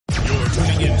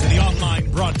tuning in to the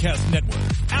online broadcast network,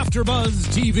 AfterBuzz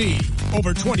TV.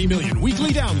 Over 20 million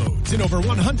weekly downloads in over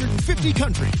 150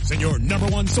 countries, and your number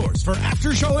one source for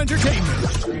after-show entertainment.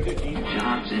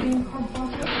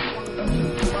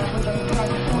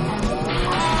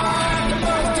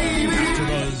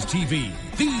 AfterBuzz TV,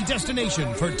 the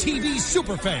destination for TV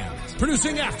superfans.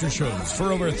 Producing aftershows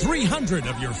for over 300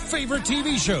 of your favorite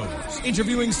TV shows.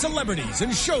 Interviewing celebrities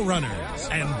and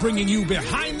showrunners. And bringing you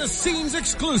behind-the-scenes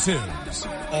exclusives.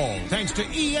 All thanks to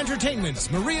E! Entertainment's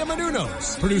Maria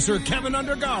Menounos, producer Kevin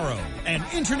Undergaro, and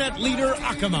internet leader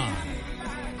Akamai.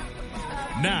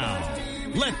 Now,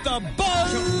 let the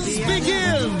buzz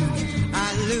begin!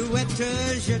 I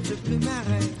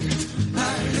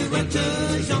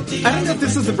don't know if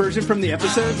this is the version from the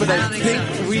episode, but I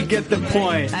think we get the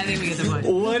point. I think we get the point.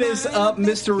 What is up,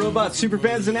 Mr. Robot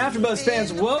superfans and AfterBuzz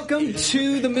fans? Welcome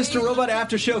to the Mr. Robot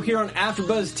After Show here on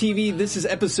AfterBuzz TV. This is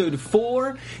episode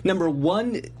 4, number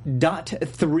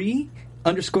 1.3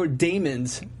 _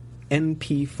 Damon's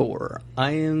MP4.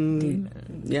 I am,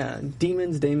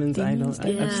 Demons.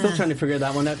 I'm still trying to figure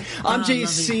that one out. I'm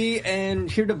JC, and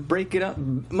here to break it up.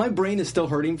 My brain is still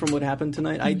hurting from what happened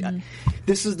tonight.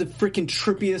 This is the freaking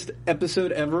trippiest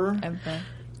episode ever.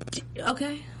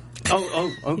 Okay.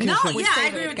 Oh, okay. No, So I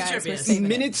agree with the trippiest.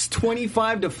 minutes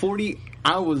 25 to 40,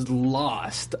 I was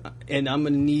lost, and I'm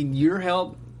going to need your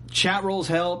help. Chat rolls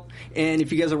help, and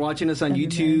if you guys are watching us on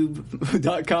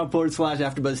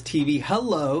youtube.com/AfterBuzz TV,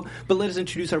 hello. But let us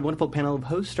introduce our wonderful panel of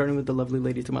hosts, starting with the lovely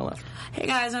lady to my left. Hey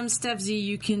guys, I'm Steph Z.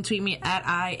 You can tweet me at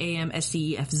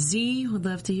IAMSCEFZ. Would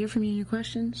love to hear from you and your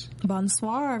questions.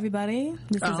 Bonsoir, everybody.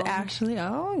 This is Ashley.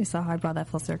 Oh, you saw how I brought that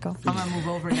full circle. I'm gonna move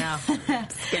over now.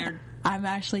 Scared. I'm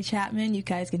Ashley Chapman. You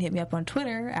guys can hit me up on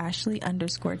Twitter,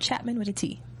 Ashley_Chapman with a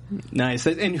T. Nice.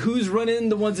 And who's running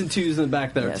the ones and twos in the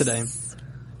back there today?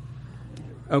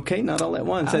 Okay, not all at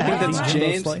once. I think that's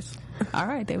James. All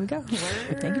right, there we go.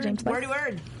 Thank you, James.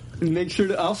 Word. Make sure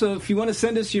to also, if you want to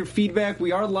send us your feedback,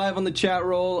 we are live on the chat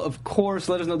roll. Of course,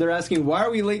 let us know. They're asking, why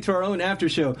are we late to our own after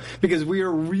show? Because we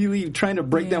are really trying to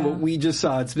break down what we just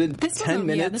saw. It's been 10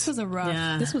 minutes. Yeah, this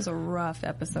was a rough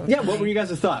episode. Yeah, what were you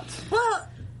guys' thoughts? Well,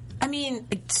 I mean,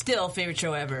 it's still favorite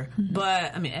show ever.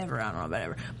 But, I mean, ever, I don't know about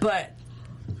ever. But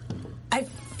I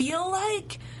feel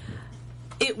like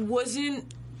it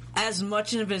wasn't as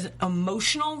much of an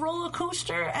emotional roller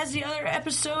coaster as the other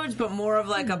episodes, but more of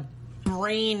like a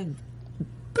brain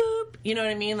boop. You know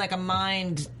what I mean? Like a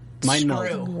mind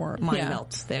screw. Mind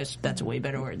melt. That's a way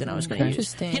better word than I was going to use.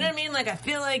 Interesting. You know what I mean? Like I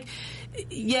feel like, I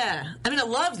mean, I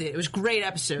loved it. It was a great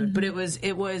episode, but it was.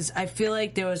 I feel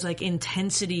like there was like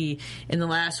intensity in the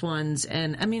last ones,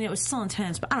 and I mean, it was still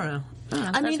intense, but I don't know.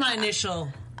 That's my initial.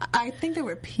 I think there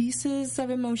were pieces of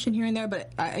emotion here and there,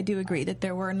 but I do agree that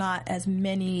there were not as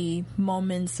many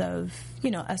moments of,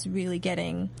 us really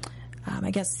getting,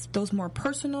 I guess, those more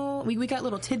personal. We got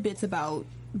little tidbits about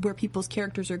where people's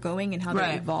characters are going and how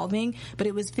they're evolving, but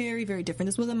it was very, very different.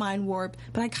 This was a mind warp,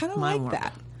 but I kind of like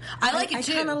that. I like it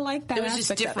too. I kind of like that. It was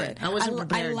just different. I wasn't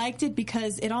prepared. I liked it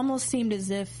because it almost seemed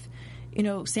as if,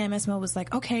 Sam Esmail was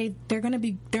like, okay, their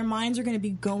minds are going to be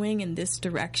going in this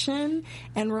direction,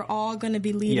 and we're all going to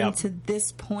be leading to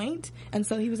this point. And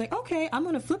so he was like, okay, I'm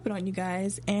going to flip it on you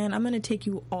guys, and I'm going to take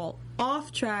you all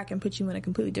off track and put you in a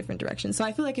completely different direction. So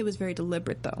I feel like it was very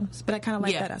deliberate, though. But I kind of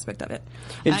like that aspect of it.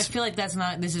 I feel like this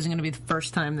isn't going to be the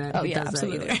first time that he does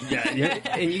absolutely. that either.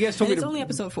 And you guys told me it's to only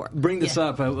episode 4. Bring this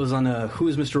up. I was on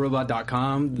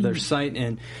whoismrrobot.com, their site,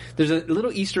 and there's a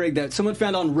little Easter egg that someone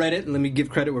found on Reddit. Let me give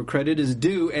credit where credit is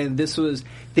due. And this was,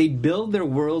 they build their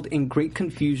world in great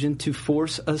confusion to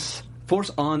force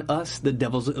on us the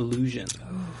devil's illusion.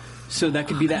 So that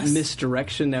could be that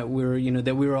misdirection that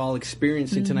we're all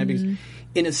experiencing tonight. Because,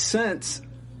 in a sense,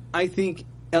 I think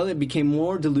Elliot became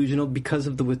more delusional because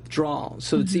of the withdrawal.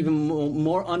 So it's even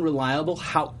more unreliable.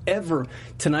 However,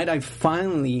 tonight I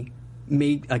finally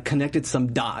connected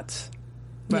some dots.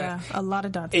 Yeah, a lot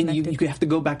of dots. And you have to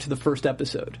go back to the first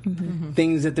episode.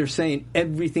 Things that they're saying,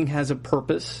 everything has a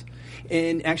purpose.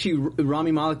 And actually,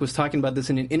 Rami Malek was talking about this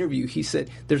in an interview. He said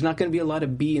there's not going to be a lot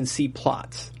of B and C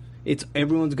plots.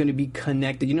 Everyone's going to be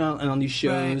connected. On these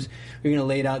shows, you're going to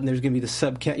lay it out, and there's going to be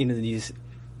the these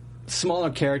smaller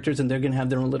characters, and they're going to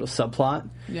have their own little subplot.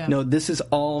 Yeah. No, this is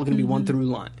all going to be one through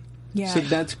line. Yeah. So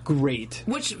that's great.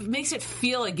 Which makes it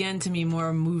feel, again, to me,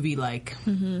 more movie-like.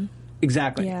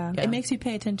 Exactly. Yeah. It makes you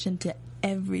pay attention to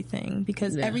everything,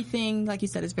 because everything, like you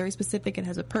said, is very specific. It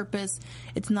has a purpose.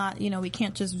 It's not, we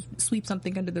can't just sweep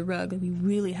something under the rug. We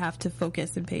really have to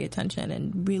focus and pay attention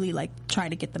and really try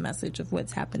to get the message of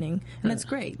what's happening. And that's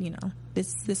great.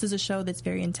 This is a show that's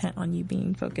very intent on you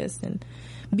being focused and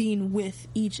being with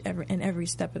every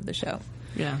step of the show.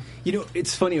 Yeah.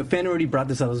 It's funny. A fan already brought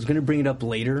this up. I was going to bring it up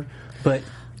later, but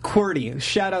Qwerty,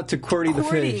 shout out to Qwerty the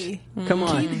fish. Come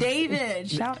on, Keith David,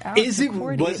 shout out. Was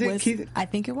Qwerty. it Keith? I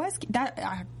think it was.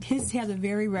 He has a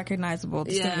very recognizable,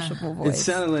 distinguishable voice. It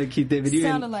sounded like Keith David.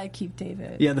 Like Keith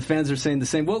David. Yeah, the fans are saying the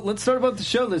same. Well, let's start about the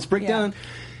show. Let's break down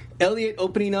Elliot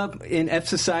opening up in F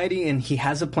Society, and he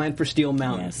has a plan for Steel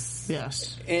Mountain.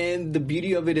 Yes. And the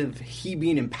beauty of it is he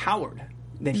being empowered.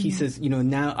 That he says,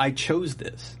 now I chose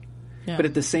this. Yeah. But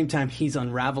at the same time, he's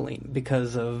unraveling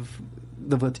because of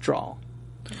the withdrawal.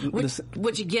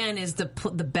 Which again is the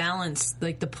balance,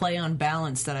 the play on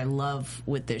balance that I love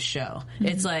with this show. Mm-hmm.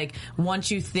 It's like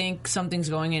once you think something's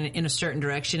going in a certain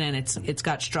direction and it's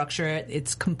got structure,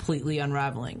 it's completely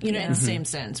unraveling. In the same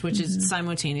sense, which is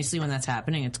simultaneously when that's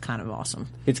happening, it's kind of awesome.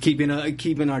 It's keeping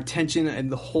our attention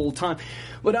the whole time.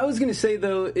 What I was going to say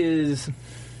though is,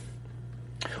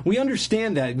 we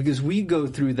understand that because we go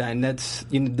through that, and that's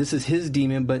this is his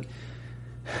demon, but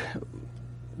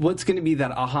what's going to be that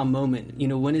aha moment?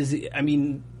 When is it? I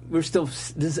mean, this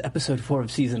is episode 4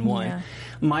 of season 1. Yeah.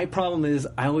 My problem is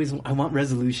I want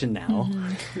resolution now.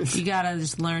 Mm-hmm. You gotta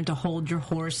just learn to hold your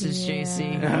horses,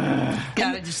 JC.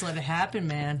 Gotta just let it happen,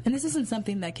 man. And this isn't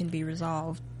something that can be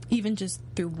resolved even just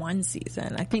through one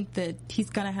season. I think that he's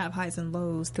going to have highs and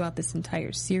lows throughout this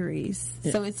entire series.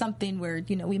 Yeah. So it's something where,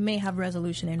 we may have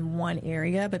resolution in one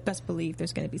area, but best believe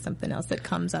there's going to be something else that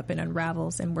comes up and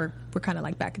unravels, and we're kind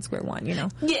of back at square one,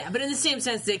 Yeah, but in the same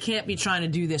sense, they can't be trying to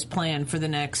do this plan for the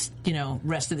next,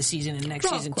 rest of the season and next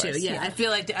season too. Yeah, I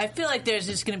feel like there's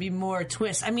just going to be more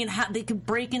twists. I mean, they could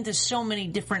break into so many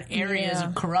different areas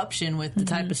of corruption with the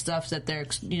type of stuff that they're,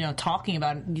 talking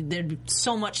about. There'd be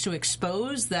so much to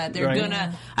expose that they're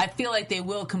gonna. I feel like they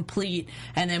will complete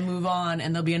and then move on,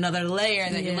 and there'll be another layer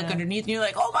that you look underneath, and you're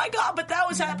like, oh my god, but that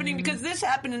was happening because this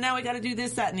happened, and now we got to do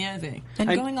this, that, and the other thing. And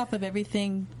going off of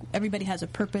everything, everybody has a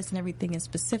purpose, and everything is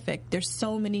specific. There's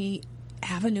so many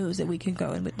avenues that we can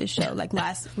go in with this show. Like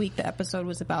last week, the episode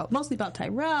was mostly about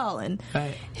Tyrell and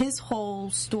his whole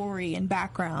story and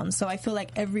background. So I feel like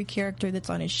every character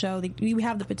that's on his show, we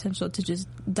have the potential to just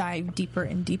dive deeper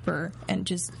and deeper and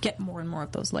just get more and more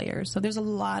of those layers. So there's a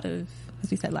lot of, as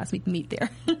we said last week, meat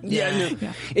there. Yeah.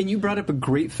 And you brought up a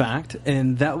great fact,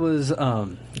 and that was,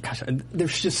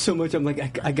 there's just so much. I'm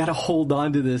like, I got to hold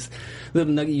on to this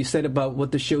little nugget you said about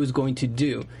what the show is going to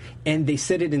do. And they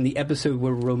said it in the episode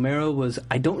where Romero was,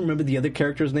 I don't remember the other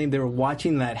character's name, they were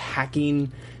watching that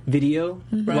hacking video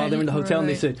while they're in the hotel, and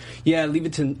they said, leave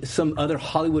it to some other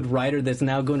Hollywood writer that's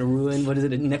now going to ruin,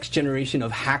 a next generation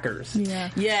of hackers.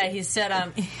 Yeah, he said, I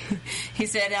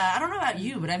don't know about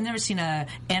you, but I've never seen a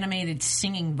animated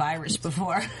singing virus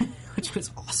before. Which was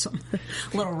awesome.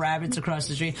 Little rabbits across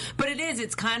the street. But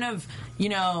it's kind of,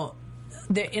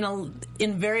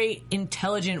 in very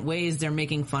intelligent ways they're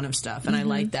making fun of stuff, and I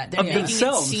like that. They're making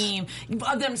it seem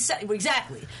of themselves,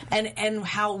 exactly, and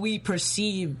how we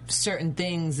perceive certain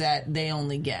things that they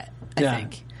only get. I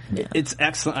think. Yeah. It's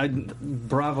excellent.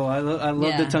 Bravo! I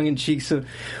love the tongue in cheek. So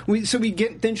we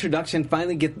get the introduction.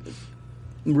 Finally get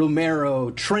Romero,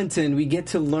 Trenton. We get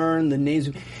to learn the names.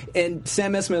 And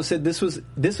Sam Esmail said this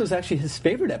was actually his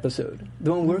favorite episode,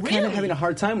 the one we're kind of having a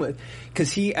hard time with,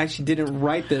 because he actually didn't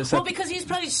write this. Well, because he's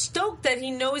probably stoked that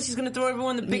he knows he's going to throw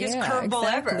everyone the biggest curveball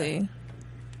ever.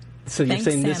 So you're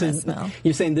saying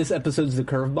this episode's the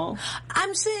curveball?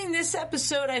 I'm saying this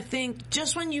episode, I think,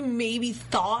 just when you maybe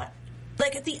thought,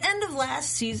 like at the end of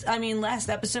last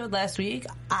episode last week,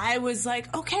 I was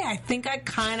like, okay, I think I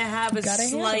kind of have a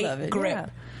slight grip. Yeah.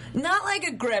 Not like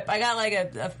a grip. I got like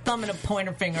a thumb and a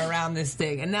pointer finger around this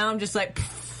thing, and now I'm just like,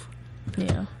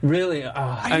 yeah. Really?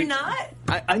 Are you not?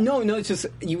 I know. It's just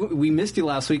we missed you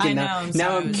last week, and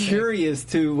now I'm curious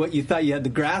to what you thought you had the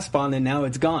grasp on, and now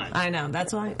it's gone. I know.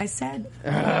 That's why I said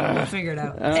we'll figure it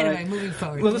out. Anyway, moving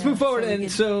forward. Well, let's move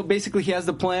forward. So basically, he has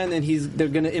the plan, and they're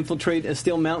going to infiltrate a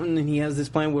Steel Mountain, and he has this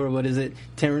plan where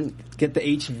get the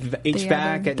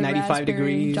HVAC at 95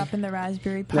 degrees, drop in the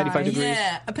Raspberry Pi. 95 degrees.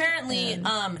 Yeah, apparently. And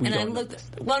I looked.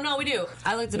 Well, no, we do.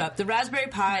 I looked it up. The Raspberry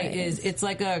Pi it's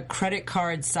like a credit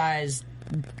card size.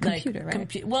 Computer,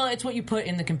 right? Well, it's what you put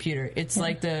in the computer. It's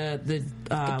like the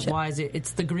why is it?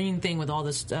 It's the green thing with all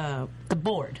this the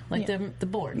board, the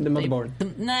board, the motherboard.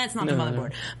 It's not the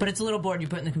motherboard, but it's a little board you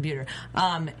put in the computer.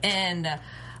 And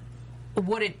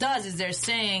what it does is they're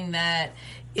saying that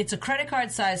it's a credit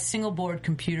card-sized single-board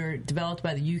computer developed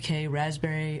by the UK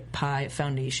Raspberry Pi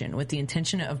Foundation with the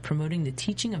intention of promoting the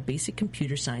teaching of basic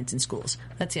computer science in schools.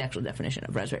 That's the actual definition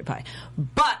of Raspberry Pi.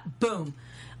 But, boom.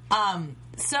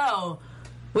 So,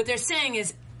 what they're saying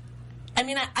is, I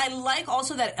mean, I like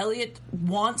also that Elliot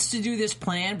wants to do this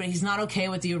plan, but he's not okay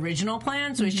with the original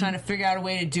plan, so he's trying to figure out a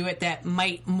way to do it that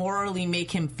might morally make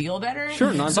him feel better.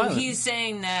 Sure, non-violent. So he's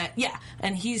saying that,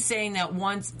 and he's saying that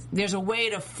once there's a way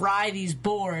to fry these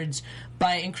boards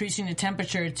by increasing the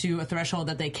temperature to a threshold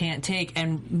that they can't take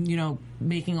and,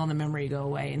 making all the memory go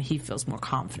away, and he feels more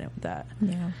confident with that.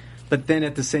 Yeah. But then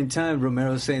at the same time,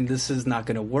 Romero's saying this is not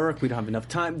going to work. We don't have enough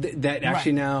time. That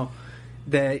actually now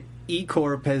that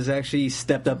E-Corp has actually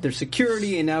stepped up their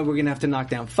security, and now we're going to have to knock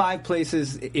down 5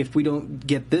 places if we don't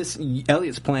get this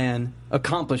Elliot's plan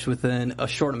accomplished within a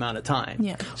short amount of time.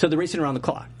 Yeah. So they're racing around the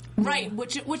clock. Right,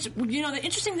 which the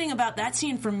interesting thing about that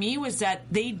scene for me was that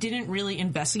they didn't really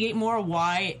investigate more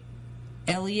why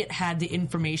Elliot had the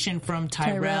information from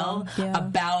Tyrell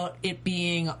about it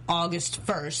being August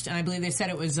 1st, and I believe they said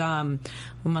it was what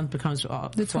month becomes the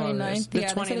 29th. The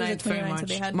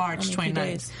 29th of March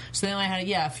 29th. So they only had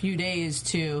a few days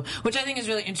to, which I think is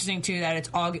really interesting too. That it's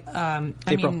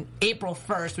April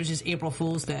 1st, which is April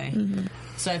Fool's Day. Mm-hmm.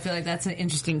 So I feel like that's an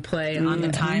interesting play on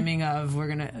the timing of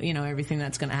everything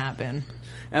that's gonna happen.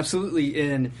 Absolutely,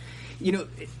 and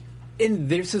and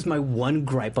this is my one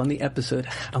gripe on the episode.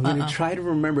 I'm going to try to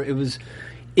remember. It was,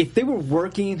 if they were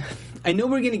working, I know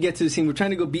we're going to get to the scene. We're trying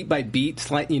to go beat by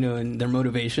beat, in their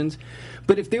motivations.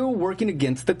 But if they were working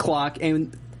against the clock,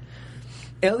 and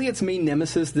Elliot's main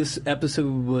nemesis this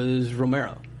episode was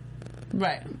Romero.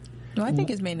 Right. No, I think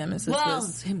his main nemesis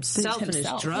was himself and his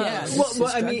drugs. Yeah, well,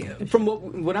 I mean, from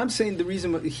what I'm saying, the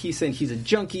reason he's saying he's a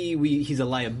junkie, he's a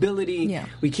liability. Yeah.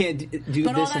 We can't do this.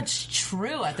 But all that's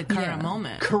true at the current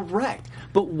moment. Correct.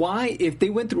 But why, if they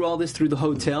went through all this through the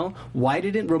hotel, why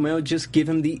didn't Romero just give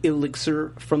him the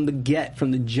elixir from the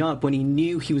jump, when he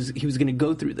knew he was going to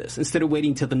go through this, instead of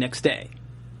waiting till the next day?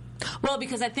 Well,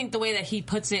 because I think the way that he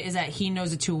puts it is that he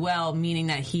knows it too well, meaning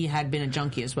that he had been a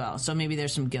junkie as well. So maybe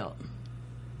there's some guilt.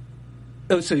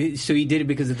 Oh, so he did it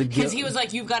because of the guilt? Because he was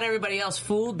like, you've got everybody else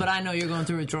fooled, but I know you're going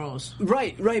through withdrawals.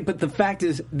 Right. But the fact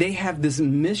is, they have this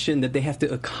mission that they have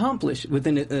to accomplish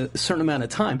within a certain amount of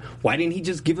time. Why didn't he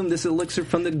just give him this elixir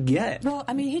from the get? Well,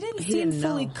 I mean, he didn't seem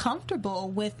fully comfortable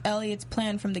with Elliot's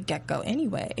plan from the get-go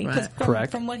anyway.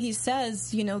 Right. From what he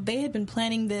says, they had been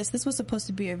planning this. This was supposed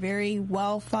to be a very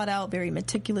well thought out, very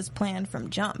meticulous plan from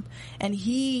jump. And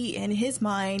he, in his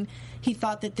mind, he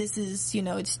thought that this is,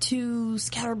 it's too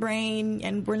scatterbrained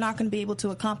and we're not going to be able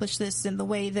to accomplish this in the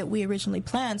way that we originally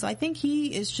planned. So I think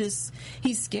he's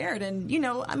scared. And,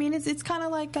 I mean, it's kind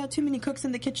of like too many cooks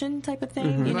in the kitchen type of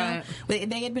thing, Right.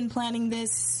 They had been planning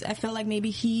this. I feel like maybe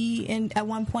he, at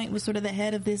one point, was sort of the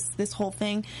head of this whole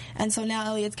thing. And so now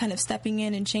Elliot's kind of stepping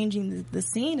in and changing the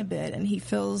scene a bit, and he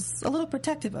feels a little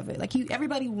protective of it. Like,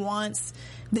 everybody wants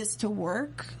this to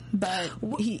work, but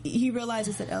he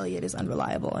realizes that Elliot is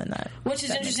unreliable in that. Which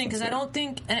is interesting, because I don't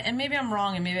think, and maybe I'm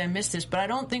wrong and maybe I missed this, but I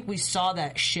don't think we saw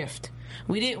that shift.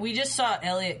 We just saw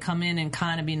Elliot come in and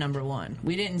kind of be number one.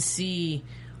 We didn't see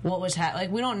what was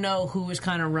happening. We don't know who was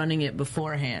kind of running it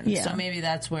beforehand. Yeah. So maybe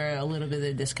that's where a little bit of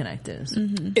the disconnect is.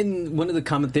 Mm-hmm. And one of the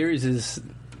common theories is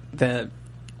that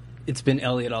it's been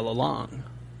Elliot all along.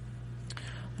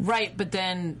 Right, but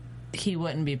then he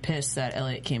wouldn't be pissed that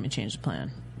Elliot came and changed the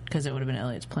plan, because it would have been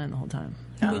Elliot's plan the whole time.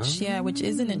 Which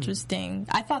isn't interesting.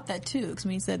 I thought that too, because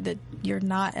when he said that you're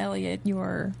not Elliot,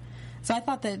 so I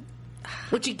thought that.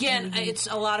 Which again, it's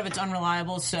a lot of it's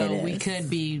unreliable, so we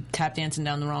could be tap dancing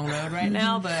down the wrong road right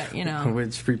now, but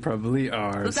which we probably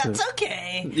are. But that's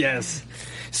okay. Yes.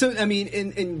 So I mean,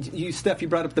 and you, Steph, you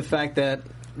brought up the fact that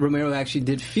Romero actually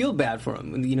did feel bad for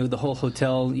him. The whole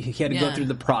hotel, he had to go through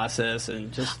the process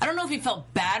and just. I don't know if he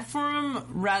felt bad for him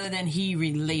rather than he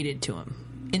related to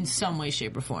him in some way,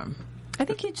 shape, or form. I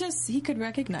think he could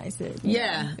recognize it.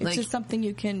 Yeah. It's just something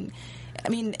you can. I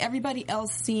mean, everybody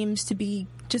else seems to be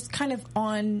just kind of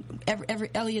on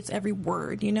Elliot's every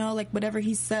word, like whatever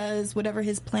he says, whatever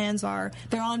his plans are,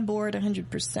 they're on board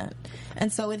 100%.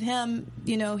 And so with him,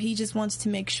 he just wants to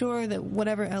make sure that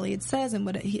whatever Elliot says and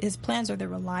what his plans are, they're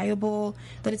reliable,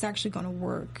 that it's actually going to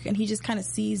work. And he just kind of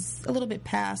sees a little bit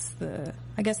past the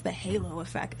halo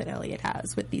effect that Elliot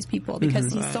has with these people,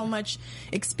 because he's so much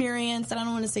experienced, and I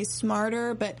don't want to say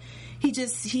smarter, but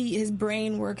his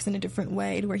brain works in a different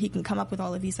way to where he can come up with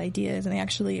all of these ideas, and they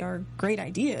actually are great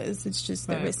ideas. It's just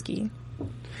they're risky.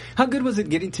 How good was it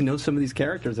getting to know some of these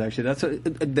characters? Actually, that's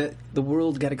that the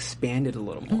world got expanded a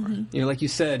little more. Mm-hmm. You know, like you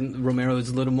said, Romero is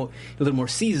a little more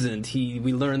seasoned.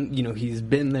 We learned, you know, he's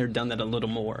been there, done that a little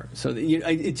more. So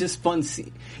it's just fun.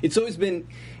 It's always been.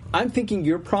 I'm thinking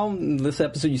your problem in this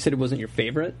episode. You said it wasn't your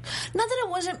favorite. Not that it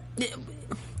wasn't.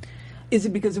 Is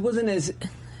it because it wasn't as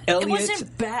Elliot? It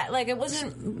wasn't bad. Like, it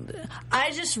wasn't.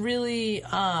 I just really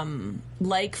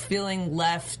like feeling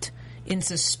left in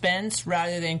suspense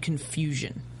rather than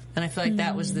confusion, and I feel like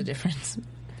that was the difference.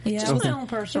 Yeah, Just my own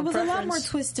personal It was preference. a lot more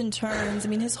twists and turns. I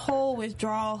mean, his whole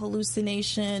withdrawal,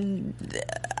 hallucination,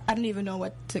 I don't even know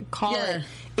what to call it.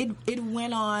 It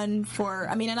went on for,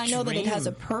 I mean, and I know that it has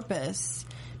a purpose,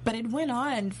 but it went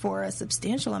on for a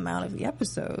substantial amount of the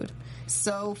episode.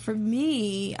 So for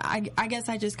me, I guess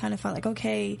I just kind of felt like,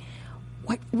 okay,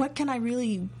 what can I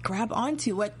really grab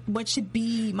onto? What should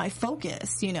be my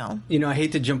focus? You know. You know, I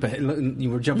hate to jump ahead. You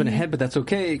were jumping ahead, but that's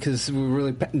okay because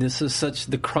this is such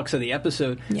the crux of the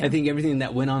episode. Yeah. I think everything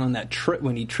that went on that trip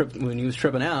when he was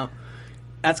tripping out,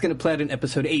 that's going to play out in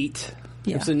episode 8.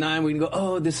 Yeah. Episode 9, we can go,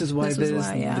 oh, this is why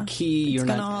the key. It's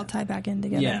going to all tie back in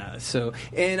together. Yeah. So,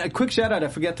 and a quick shout out. I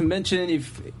forgot to mention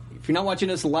if you're not watching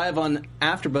us live on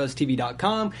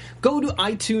AfterBuzzTV.com, go to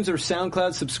iTunes or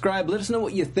SoundCloud, subscribe. Let us know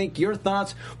what you think, your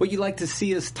thoughts, what you'd like to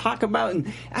see us talk about.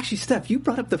 And actually, Steph, you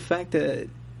brought up the fact that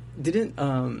didn't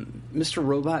Mr.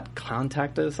 Robot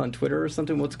contact us on Twitter or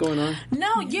something? What's going on?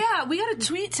 No, yeah, we got a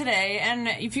tweet today, and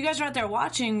if you guys are out there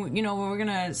watching, you know, we're going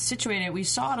to situate it. We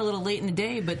saw it a little late in the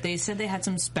day, but they said they had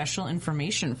some special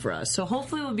information for us. So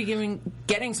hopefully we'll be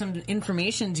getting some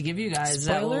information to give you guys.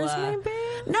 Spoilers, that will, maybe?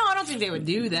 No, I don't think they would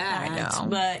do that. I know.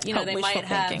 But, you know, they might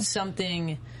have thinking.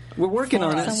 something... We're working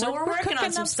on it. So we're working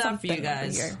on some stuff for you something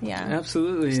guys. over here. Yeah.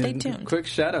 Absolutely. Stay And tuned. Quick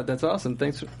shout out. That's awesome.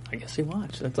 Thanks for, I guess they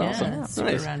watched. That's awesome.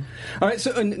 super Nice. rad. All right,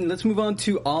 so and let's move on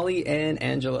to Ollie and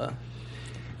Angela.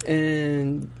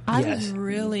 And I yes. was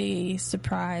really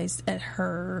surprised at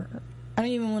her. I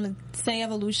don't even want to say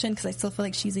evolution because I still feel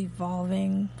like she's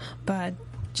evolving, but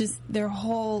just their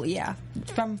whole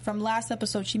from last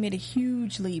episode, she made a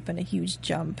huge leap and a huge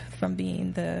jump from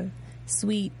being the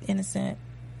sweet, innocent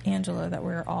Angela that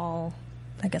we're all,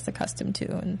 I guess, accustomed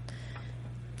to. And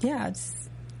yeah,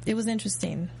 it was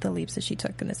interesting, the leaps that she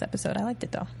took in this episode. I liked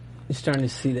it though. You're starting to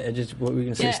see the edges. What were we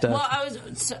going to say, Steph? Well, I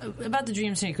was about the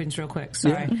dream sequence real quick.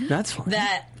 Sorry, that's fine.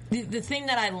 That the thing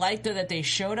that I liked though that they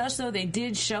showed us though, they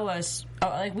did show us.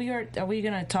 Are we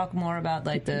going to talk more about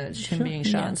like him being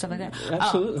shot and stuff like that?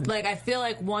 Absolutely. Like I feel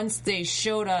like once they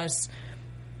showed us,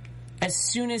 as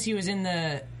soon as he was in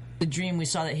the dream, we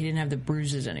saw that he didn't have the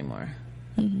bruises anymore.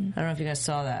 I don't know if you guys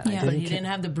saw that, but he didn't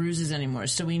have the bruises anymore,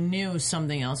 so we knew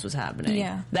something else was happening.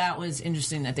 Yeah, that was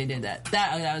interesting that they did that.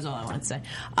 That was all I wanted to say.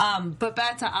 But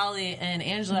back to Ollie and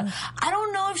Angela, I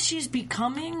don't know if she's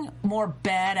becoming more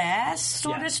badass,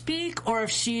 so to speak, or if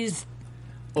she's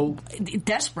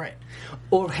desperate,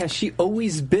 or has she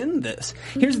always been this?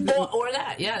 Here's or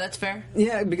that. Yeah, that's fair.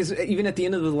 Yeah, because even at the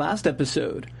end of the last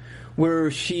episode, where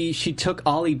she took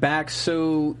Ollie back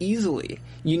so easily,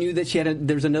 you knew that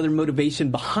there's another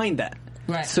motivation behind that.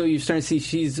 Right. So you're starting to see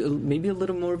she's maybe a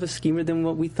little more of a schemer than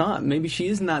what we thought. Maybe she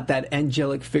is not that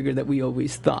angelic figure that we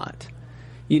always thought.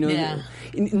 You know,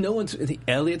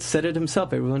 Elliot said it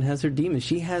himself. Everyone has their demons.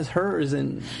 She has hers,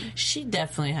 and she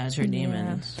definitely has her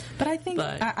demons. But I think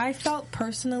I felt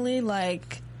personally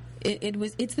like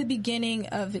it's the beginning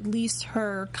of at least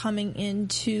her coming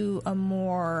into a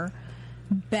more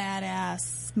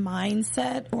badass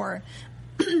mindset, or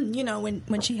you know,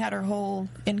 when she had her whole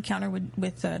encounter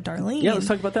with Darlene. Yeah, let's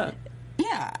talk about that.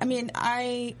 Yeah, I mean,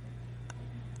 I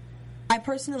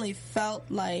personally felt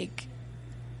like,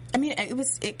 I mean,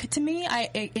 to me,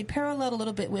 it paralleled a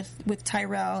little bit with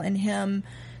Tyrell and him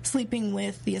sleeping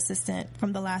with the assistant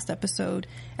from the last episode,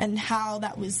 and how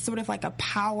that was sort of like a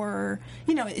power,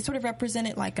 you know, it sort of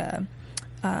represented like a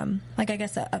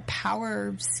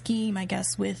power scheme, I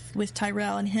guess, with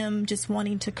Tyrell and him just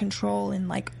wanting to control and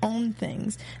like own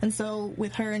things. And so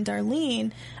with her and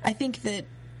Darlene, I think that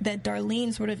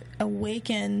Darlene sort of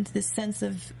awakened this sense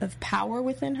of power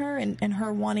within her, and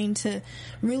her wanting to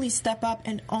really step up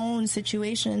and own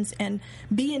situations and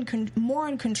be more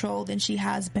in control than she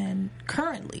has been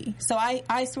currently. So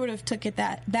I sort of took it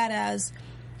that as,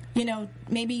 you know,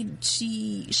 maybe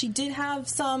she did have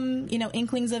some, you know,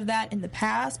 inklings of that in the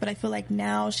past, but I feel like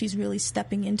now she's really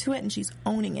stepping into it and she's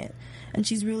owning it, and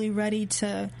she's really ready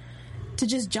to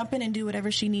just jump in and do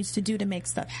whatever she needs to do to make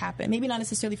stuff happen. Maybe not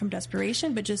necessarily from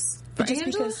desperation, but just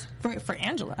because for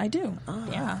Angela, I do. Oh.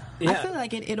 Yeah. I feel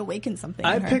like it awakens something.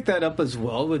 I picked that up as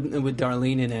well with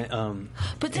Darlene and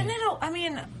But then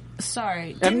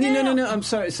Sorry. No. I'm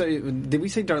sorry. Did we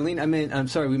say Darlene? I'm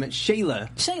sorry. We meant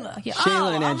Shayla. Shayla, yeah.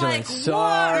 Shayla and Angela. I'm like,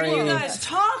 Sorry. what are you guys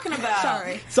talking about?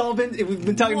 Sorry. We've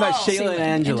been talking about Shayla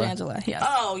and Angela. Yes.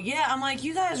 Oh, yeah. I'm like,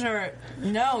 you guys are...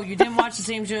 No, you didn't watch the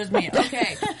same show as me.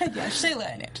 Okay. Yeah,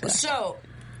 Shayla and Angela. So,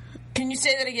 can you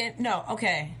say that again? No,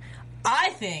 okay. I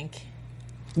think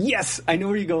Yes, I know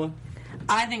where you're going.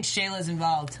 I think Shayla's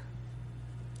involved.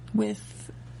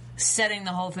 With setting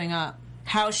the whole thing up.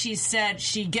 How she said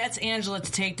she gets Angela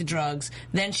to take the drugs,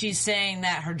 then she's saying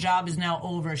that her job is now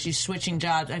over. She's switching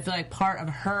jobs. I feel like part of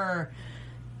her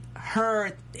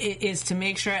is to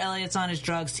make sure Elliot's on his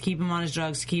drugs, to keep him on his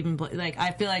drugs, to keep him like.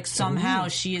 I feel like somehow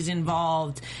she is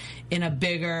involved in a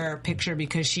bigger picture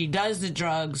because she does the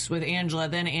drugs with Angela.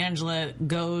 Then Angela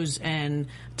goes and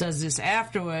does this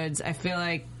afterwards. I feel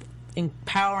like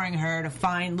empowering her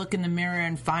to look in the mirror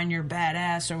and find your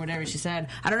badass or whatever she said.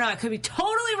 I don't know. I could be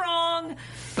totally wrong,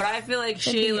 but I feel like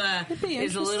Shayla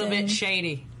is a little bit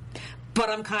shady. But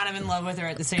I'm kind of in love with her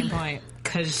at the same point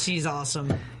because she's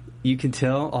awesome. You can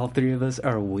tell all three of us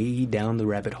are way down the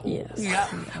rabbit hole. yes. Yeah,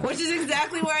 which is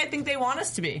exactly where I think they want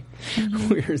us to be.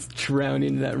 We're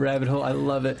drowning in that rabbit hole. I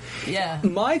love it. Yeah.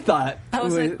 My thought I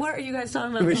was like, what are you guys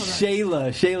talking about? with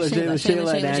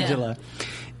Shayla and Angela.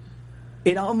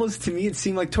 It almost, to me, it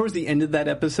seemed like towards the end of that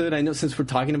episode, I know since we're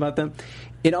talking about them,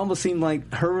 it almost seemed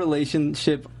like her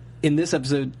relationship in this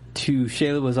episode to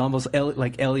Shayla was almost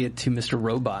like Elliot to Mr.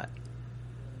 Robot.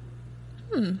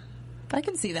 I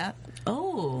can see that.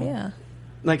 Oh. Yeah.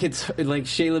 Like it's like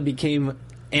Shayla became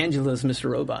Angela's Mr.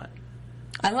 Robot.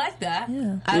 I like that.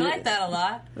 Yeah. I like that a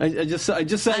lot. I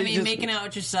mean, making out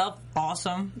with yourself,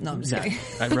 awesome. No, I'm just kidding.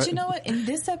 But you know what? In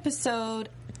this episode,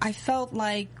 I felt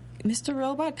like Mr.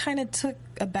 Robot kind of took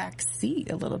a back seat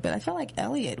a little bit. I felt like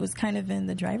Elliot was kind of in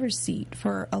the driver's seat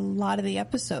for a lot of the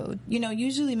episode. You know,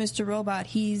 usually Mr. Robot,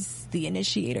 he's the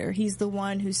initiator. He's the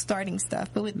one who's starting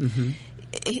stuff. But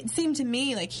it seemed to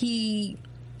me like he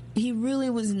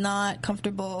really was not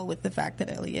comfortable with the fact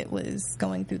that Elliot was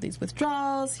going through these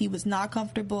withdrawals. He was not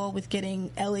comfortable with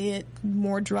getting Elliot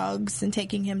more drugs and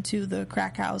taking him to the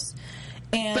crack house.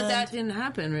 And But that didn't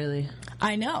happen, really.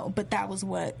 I know, but that was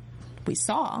what we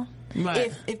saw.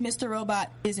 Right. If Mr.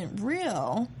 Robot isn't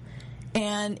real,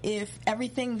 and if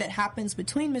everything that happens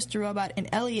between Mr. Robot and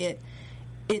Elliot,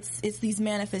 it's these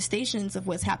manifestations of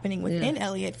what's happening within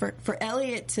Elliot. For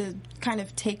Elliot to kind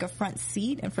of take a front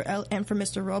seat, and for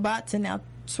Mr. Robot to now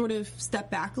sort of step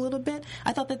back a little bit,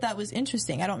 I thought that was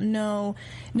interesting. I don't know.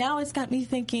 Now it's got me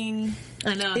thinking: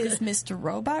 I know. Is Mr.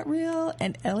 Robot real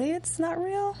and Elliot's not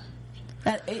real?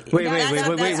 Wait. What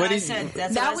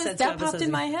That popped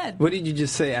in my head. What did you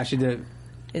just say, Ashley?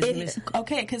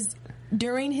 Okay, because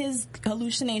during his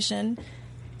hallucination,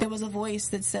 there was a voice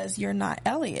that says, "You're not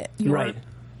Elliot." Right.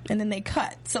 And then they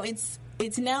cut. So it's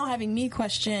now having me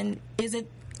question: is it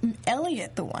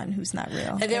Elliot the one who's not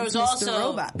real? And there was Mr. also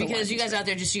Robot because you guys out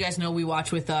there, just so you guys know, we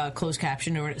watch with closed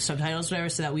caption or subtitles, or whatever,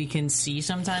 so that we can see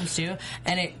sometimes too.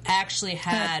 And it actually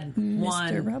had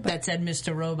one Robot. that said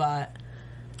 "Mr. Robot."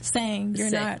 saying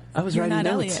you're not. I was you're writing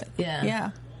not notes. Elliot.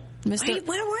 Yeah. Mr.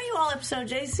 Where were you all episode,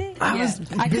 JC?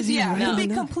 I could be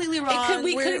completely wrong.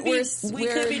 We could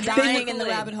be dying in the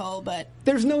rabbit hole, but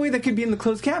There's no way that could be in the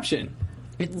closed caption.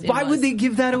 Why would they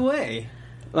give that away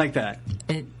like that?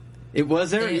 It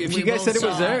was there. If you guys said it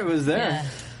was there, it was there. Yeah.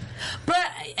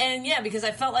 Because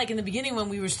I felt like in the beginning when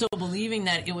we were still believing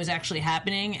that it was actually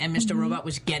happening and Mr. Robot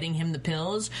was getting him the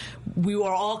pills, we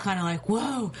were all kind of like,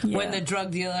 whoa. Yeah. When the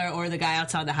drug dealer or the guy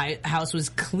outside the house was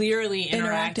clearly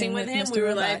interacting with him, Mr. we were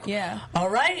Robot, like, all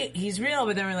right, he's real.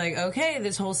 But then we're like, okay,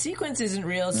 this whole sequence isn't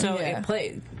real, so it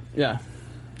played. Yeah,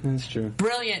 that's true.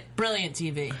 Brilliant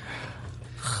TV.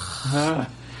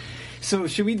 So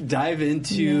should we dive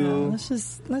into?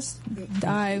 Let's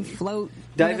float.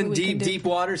 Dive in deep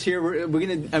waters here. Are we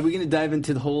gonna dive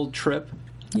into the whole trip?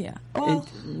 Yeah. Well,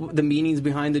 the meanings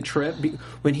behind the trip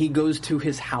when he goes to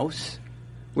his house,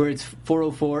 where it's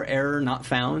 404 error not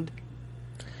found.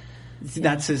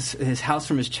 That's his house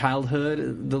from his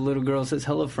childhood. The little girl says,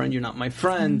 "Hello, friend. You're not my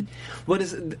friend." What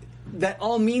is that?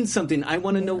 All means something. I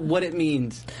want to know what it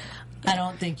means. I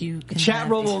don't think you can. Chat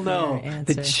room will know.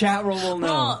 The chat room will know.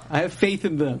 Well, I have faith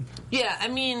in them. Yeah, I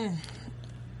mean,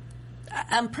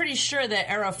 I'm pretty sure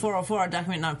that Era 404,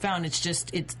 document not found, it's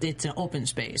just it's an open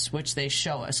space, which they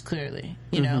show us clearly,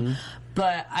 you know.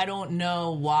 But I don't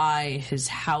know why his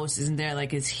house isn't there.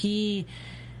 Like, is he?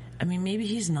 I mean, maybe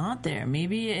he's not there.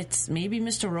 Maybe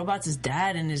Mr. Robot's his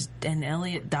dad, and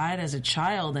Elliot died as a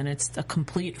child, and it's a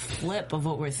complete flip of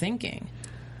what we're thinking.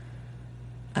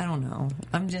 I don't know.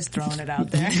 I'm just throwing it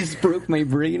out there. You just broke my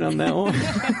brain on that one.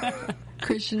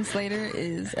 Christian Slater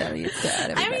is Elliot's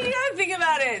dad. I mean, you gotta think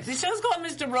about it. The show's called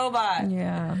Mr. Robot.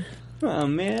 Yeah. Oh,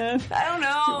 man. I don't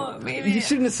know. Maybe You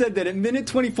shouldn't have said that. At minute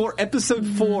 24, episode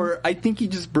 4, I think you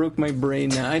just broke my brain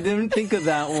now. I didn't think of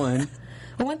that one.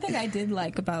 Well, one thing I did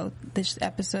like about this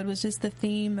episode was just the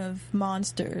theme of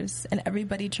monsters and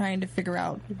everybody trying to figure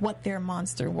out what their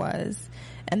monster was.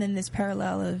 And then this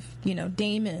parallel of,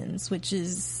 daemons, which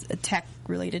is a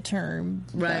tech-related term.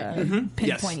 Right.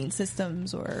 Pinpointing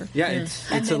systems or... Yeah,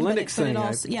 it's a Linux thing.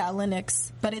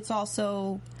 Linux. But it's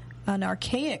also an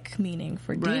archaic meaning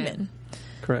for demon.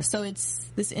 Correct. So it's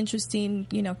this interesting,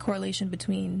 correlation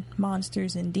between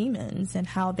monsters and demons and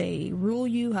how they rule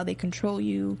you, how they control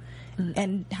you,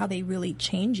 and how they really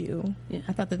change you. Yeah.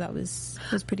 I thought that was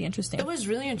pretty interesting. It was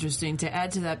really interesting to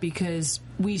add to that because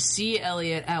we see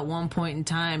Elliot at one point in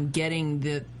time getting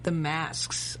the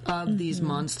masks of these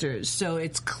monsters. So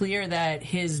it's clear that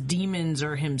his demons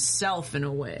are himself in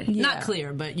a way. Yeah. Not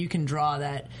clear, but you can draw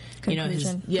that,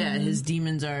 conclusion. His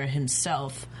demons are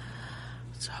himself.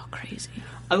 So crazy.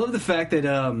 I love the fact that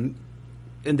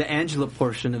in the Angela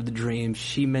portion of the dream,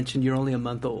 she mentioned you're only a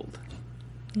month old.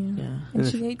 Yeah. And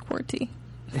she ate QWERTY.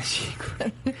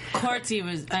 QWERTY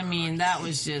was, that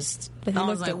was just, But he I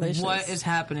was looked like, delicious. what is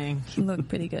happening? He looked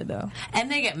pretty good, though.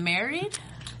 And they get married?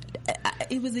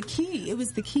 It was a key. It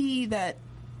was the key that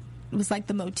was like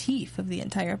the motif of the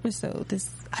entire episode.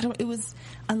 It was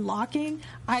unlocking.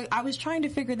 I was trying to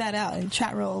figure that out, and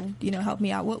chat roll, helped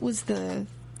me out. What was the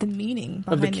meaning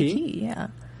behind the key? Yeah.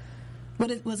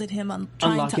 Was it him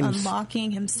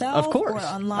unlocking himself? Of course.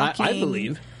 Or unlocking... I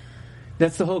believe.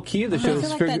 That's the whole key of the show. I feel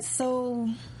like that's so...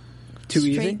 Too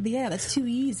easy? Yeah, that's too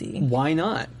easy. Why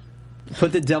not?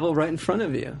 Put the devil right in front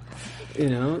of you. I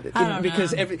don't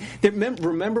because know.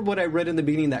 Remember what I read in the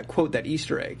beginning, that quote, that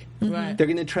Easter egg. Right. They're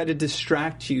going to try to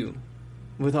distract you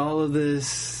with all of the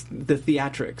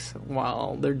theatrics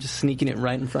while they're just sneaking it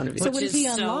right in front of you. So what does he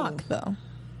unlock, though?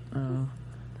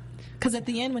 Because at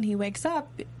the end when he wakes up,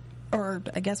 or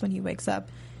I guess when he wakes up,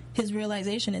 his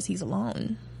realization is he's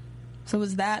alone. So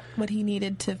was that what he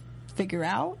needed to figure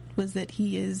out? Was that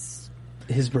he is...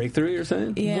 His breakthrough, you're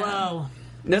saying? Yeah. Wow.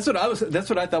 That's what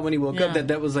I thought when he woke up.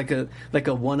 That was like a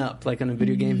one up, like in a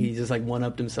video game. He just like one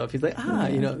upped himself. He's like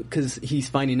because he's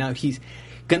finding out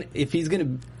if he's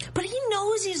gonna. But he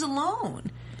knows he's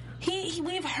alone.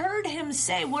 We've heard him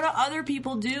say, "What do other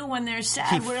people do when they're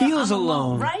sad?" He feels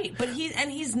alone, right? But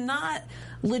he's not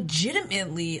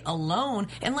legitimately alone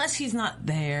unless he's not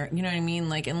there. You know what I mean?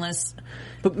 Like unless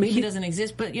he doesn't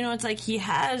exist. But it's like he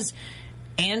has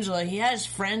Angela. He has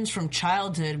friends from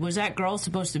childhood. Was that girl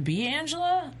supposed to be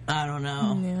Angela? I don't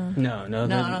know. Yeah. No,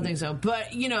 I don't think so. But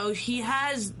he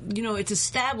has. It's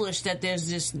established that there's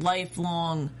this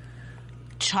lifelong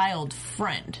child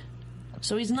friend.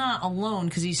 So he's not alone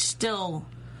because he's still,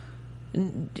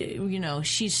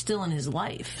 she's still in his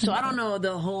life. So I don't know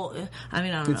the whole. I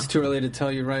don't know. It's too early to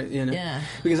tell you, right? Yeah.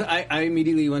 Because I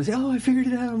immediately want to say, "Oh, I figured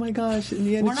it out! Oh my gosh!" In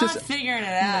the end, we're not figuring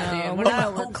it out, dude.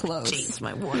 We're close. Jeez,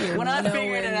 my word. We're not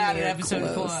figuring it out in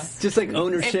episode 4. Just like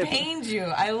ownership. It pains you.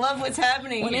 I love what's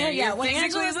happening here. When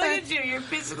Angela look at you. You're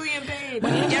physically in pain.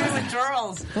 You're getting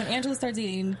withdrawals. When Angela starts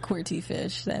eating QWERTY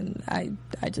fish, then I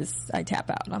tap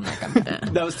out. I'm like, I'm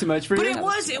done. That was too much for you.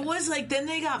 But it was like then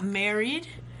they got married.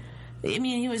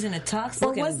 He was in a tux,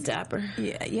 looking dapper.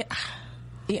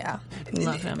 Yeah.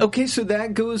 Love him. Okay, so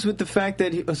that goes with the fact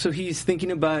that he's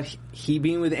thinking about he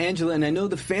being with Angela, and I know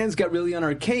the fans got really on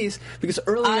our case because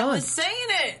early on... I was saying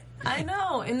it! I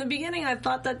know. In the beginning, I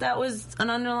thought that was an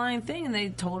underlying thing, and they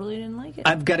totally didn't like it.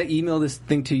 I've got to email this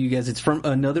thing to you guys. It's from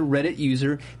another Reddit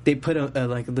user. They put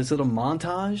this little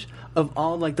montage of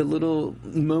all the little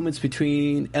moments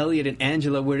between Elliot and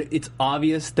Angela where it's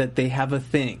obvious that they have a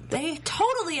thing. They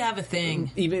totally have a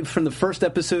thing. Even from the first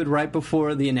episode, right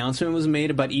before the announcement was made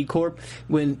about E-Corp,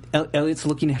 when Elliot's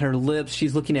looking at her lips,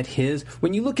 she's looking at his.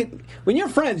 When you're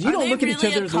friends, you don't look at each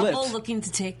other's lips. Are they really a couple looking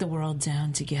to take the world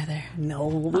down together? No,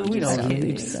 we don't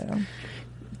think so.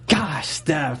 Gosh,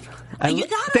 Steph. You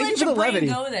gotta let your brain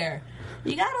go there.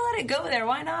 You gotta let it go there.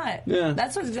 Why not? Yeah.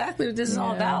 That's exactly what this is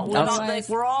all about.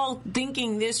 We're all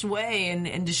thinking this way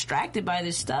and distracted by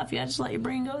this stuff. Yeah, just let your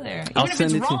brain go there. Even if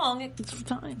it's wrong, it's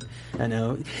fine. I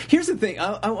know. Here's the thing.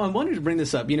 I wanted to bring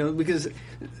this up, because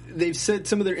they've said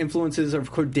some of their influences are,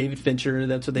 of course, David Fincher.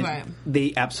 That's what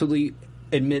they absolutely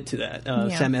admit to that.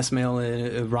 Sam Esmail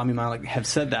and Rami Malek have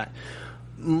said that.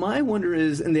 My wonder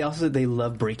is, and they also said they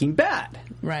love Breaking Bad.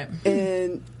 Right.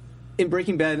 And in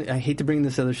Breaking Bad, I hate to bring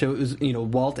this other show, it was,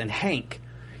 Walt and Hank.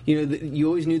 you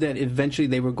always knew that eventually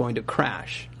they were going to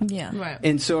crash. Yeah. Right.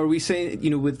 And so are we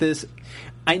saying, with this,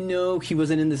 I know he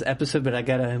wasn't in this episode, but I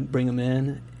gotta bring him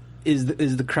in. Is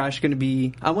the crash going to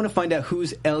be? I want to find out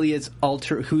who's Elliot's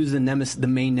who's the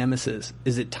main nemesis.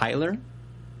 Is it Tyler?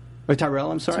 Or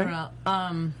Tyrell, I'm sorry. Tyrell.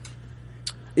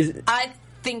 I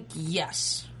think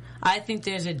yes. I think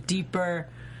there's a deeper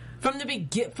from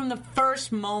the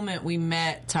first moment we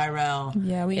met Tyrell.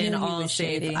 Yeah, we knew in he All was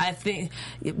Safe. shady. I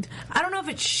don't know if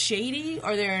it's shady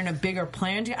or they're in a bigger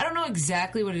plan. I don't know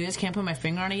exactly what it is. Can't put my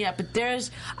finger on it yet. But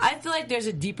I feel like there's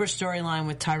a deeper storyline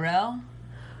with Tyrell,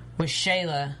 with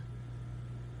Shayla,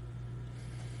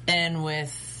 and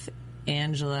with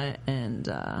Angela and.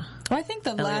 Well, I think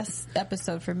the last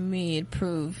episode for me it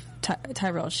proved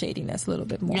Tyrell's shadiness a little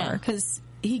bit more because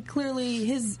he clearly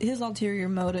his ulterior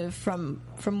motive from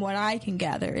what I can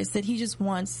gather is that he just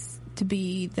wants to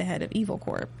be the head of Evil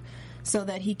Corp so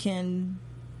that he can.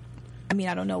 I mean,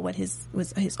 I don't know what his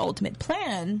ultimate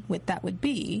plan with that would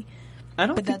be. I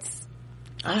don't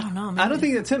know. I don't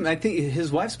think that's him. I think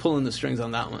his wife's pulling the strings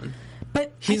on that one.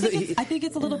 But I think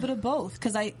it's a little bit of both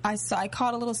because I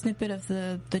caught a little snippet of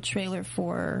the trailer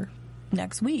for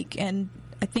next week, and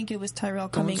I think it was Tyrell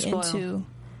coming into.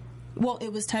 Well,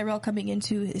 it was Tyrell coming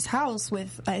into his house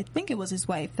with, I think it was his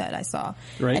wife that I saw,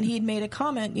 right. And he had made a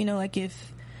comment, like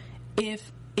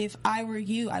if I were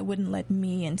you, I wouldn't let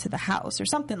me into the house or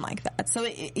something like that. So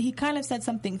he kind of said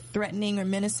something threatening or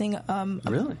menacing.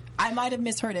 Really? I might have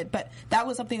misheard it, but that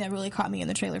was something that really caught me in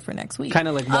the trailer for next week. Kind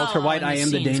of like Walter White, I am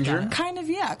the danger? Kind of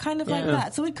like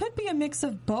that. So it could be a mix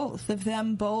of both, of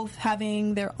them both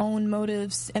having their own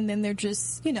motives, and then they're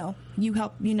just, you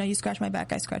help, you scratch my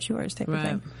back, I scratch yours type of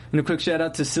thing. And a quick shout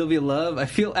out to Sylvia Love. I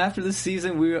feel after this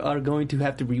season we are going to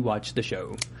have to rewatch the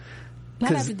show.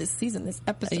 Not after this season, this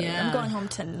episode. Yeah. I'm going home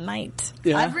tonight.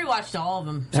 Yeah. I've rewatched all of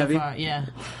them so far. Yeah,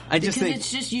 because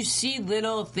it's just you see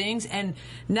little things, and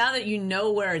now that you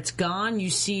know where it's gone, you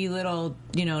see little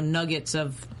nuggets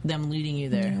of them leading you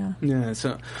there. Yeah.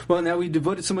 So now we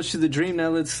devoted so much to the dream. Now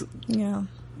let's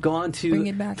go on to bring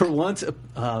it back. For once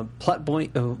plot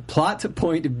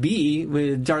point B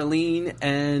with Darlene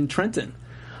and Trenton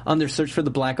on their search for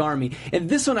the Black Army. And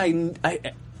this one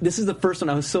this is the first one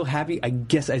I was so happy. I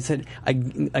guess I said I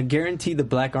guarantee the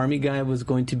Black Army guy was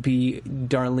going to be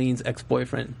Darlene's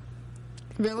ex-boyfriend.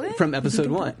 Really? From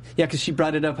episode 1. Yeah, because she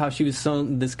brought it up how she was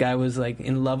this guy was like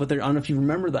in love with her. I don't know if you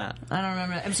remember that. I don't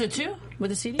remember. Episode 2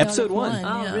 with the CD. Episode 1.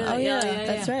 Oh, really? Oh, yeah,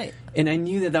 that's right. And I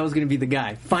knew that was going to be the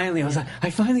guy. Finally, I was like, I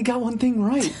finally got one thing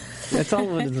right. That's all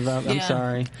what it's about. I'm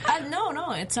sorry.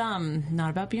 No, it's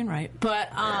not about being right.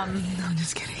 But no, I'm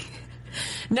just kidding.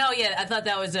 No, I thought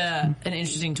that was an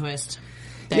interesting twist.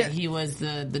 That he was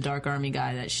the Dark Army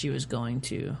guy that she was going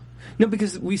to. No,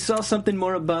 because we saw something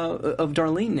more of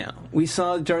Darlene now. We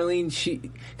saw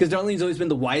Darlene, because Darlene's always been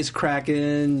the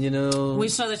wisecracking, We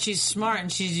saw that she's smart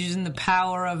and she's using the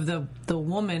power of the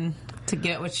woman to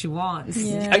get what she wants.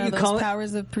 Yeah, those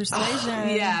powers of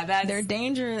persuasion. They're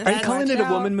dangerous. Are you calling it a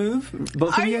woman move?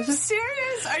 Both of you guys? Are you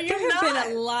serious? Are you There not? have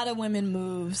been a lot of women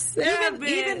moves.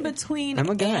 Even between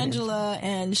Angela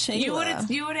and Shayla.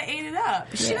 You would have ate it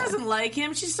up. She doesn't like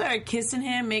him. She started kissing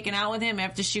him, making out with him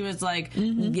after she was like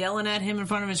yelling at him in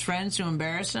front of his friends to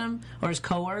embarrass him or his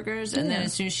coworkers. And then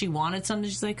as soon as she wanted something,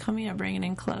 she's like, "Come here, bring it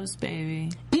in close,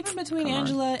 baby." Even between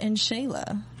Angela and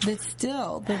Shayla, that's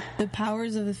still the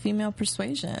powers of the female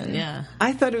persuasion. Yeah.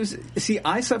 I thought it was... See,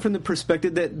 I saw it from the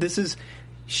perspective that this is...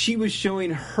 She was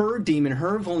showing her demon,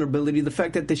 her vulnerability, the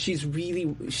fact that she's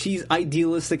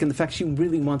idealistic, and the fact she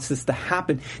really wants this to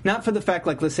happen. Not for the fact,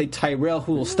 like, let's say Tyrell,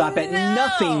 who will stop at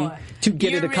nothing to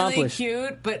get it accomplished. You're really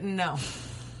cute, but no.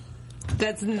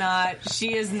 That's not...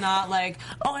 She is not like,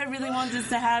 oh, I really want this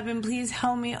to happen. Please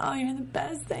help me. Oh, you're the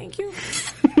best. Thank you.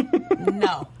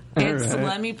 No. It's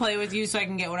let me play with you so I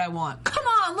can get what I want. Come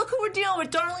on, look who we're dealing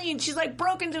with, Darlene. She's like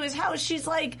broke into his house. She's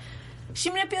like, she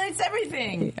manipulates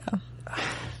everything. Yeah.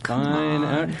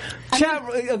 Fine. Chat.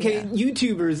 Okay,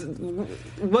 YouTubers.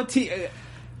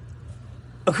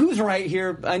 Who's right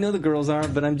here? I know the girls are,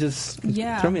 but I'm just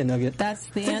throw me a nugget. That's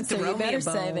the answer. You better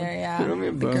say there. Yeah, throw me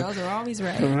a bone. The girls are always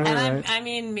right. And I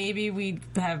mean, maybe we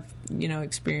have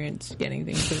experience getting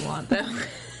things we want though.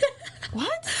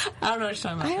 What? I don't know what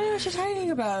you're talking about. I don't know what you're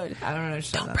talking about. I don't know what you're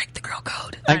talking about. Don't break the girl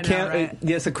code. I can't. Right?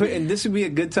 Yes, and this would be a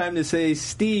good time to say,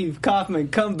 Steve Kaufman,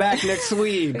 come back next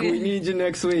week. We need you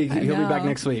next week. He'll be back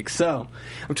next week. So,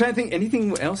 I'm trying to think.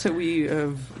 Anything else that we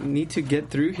need to get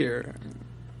through here?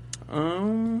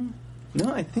 No,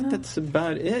 I think that's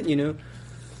about it. Do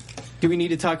we need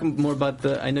to talk more about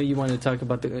I know you wanted to talk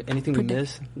about anything we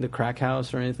missed, the crack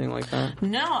house or anything like that?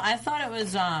 No, I thought it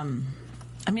was.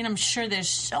 I mean, I'm sure there's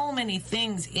so many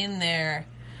things in there.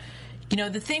 You know,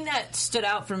 the thing that stood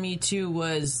out for me, too,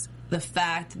 was the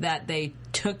fact that they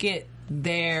took it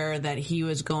there that he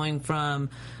was going from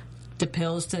the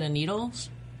pills to the needles.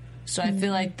 So I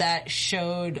feel like that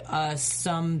showed us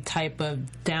some type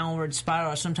of downward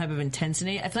spiral or some type of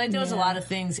intensity. I feel like there was a lot of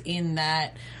things in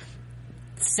that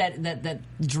that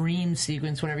dream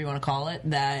sequence, whatever you want to call it,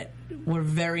 that were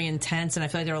very intense, and I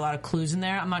feel like there were a lot of clues in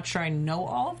there. I'm not sure I know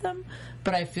all of them,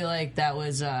 but I feel like that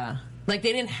was like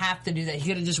they didn't have to do that. He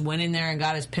could have just went in there and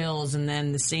got his pills, and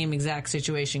then the same exact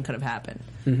situation could have happened.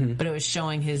 But it was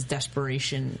showing his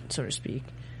desperation, so to speak.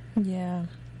 Yeah.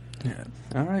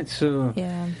 All right, so...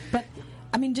 Yeah, but,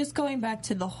 I mean, just going back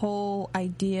to the whole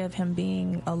idea of him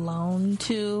being alone,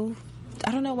 too,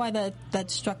 I don't know why that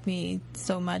struck me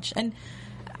so much. And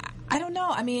I don't know,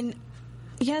 I mean,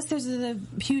 yes, there's a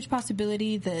huge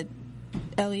possibility that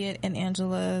Elliot and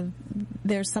Angela,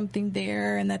 there's something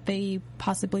there and that they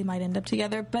possibly might end up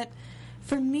together. But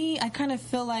for me, I kind of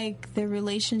feel like their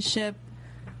relationship...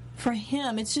 For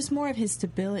him, it's just more of his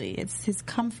stability. It's his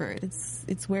comfort.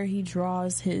 It's where he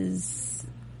draws his,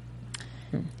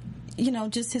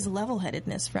 just his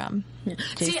level-headedness from.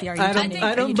 JC,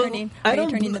 are you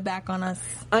turning the back on us?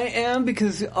 I am,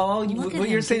 because what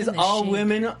you're saying is all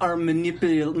women are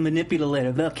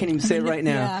manipulative. I can't even say it right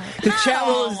now. Yeah.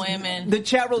 The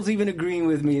chat roll's even agreeing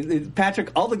with me. Patrick,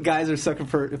 all the guys are sucking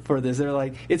for this. They're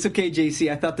like, it's okay,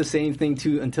 JC. I thought the same thing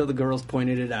too until the girls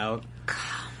pointed it out.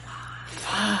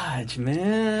 Fudge,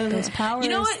 man. Those powers,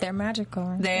 you know what? They're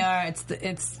magical. They are.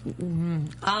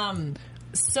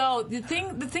 So the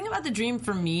thing about the dream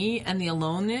for me and the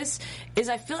aloneness is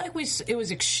I feel like it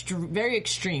was very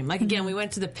extreme. Like, again, we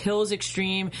went to the pills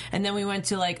extreme, and then we went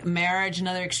to, like, marriage,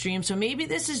 another extreme. So maybe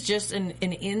this is just an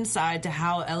inside to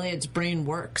how Elliot's brain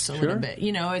works a little bit.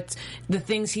 You know, it's the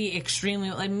things he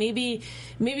extremely, like, maybe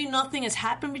nothing has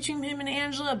happened between him and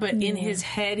Angela, but in his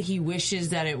head he wishes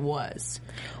that it was.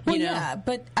 Well, yeah,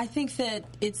 but I think that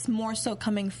it's more so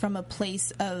coming from a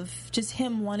place of just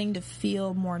him wanting to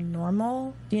feel more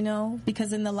normal,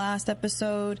 because in the last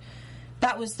episode,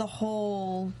 that was the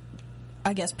whole,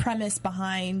 I guess, premise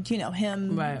behind,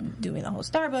 him doing the whole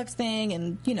Starbucks thing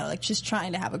and, like, just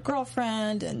trying to have a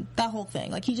girlfriend and that whole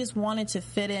thing. Like, he just wanted to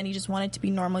fit in. He just wanted to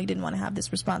be normal. He didn't want to have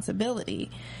this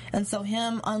responsibility. And so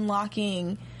him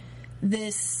unlocking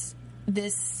this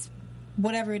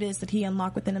whatever it is that he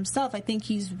unlocked within himself, I think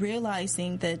he's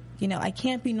realizing that, I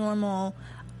can't be normal.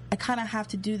 I kind of have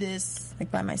to do this,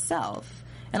 like, by myself.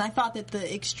 And I thought that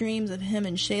the extremes of him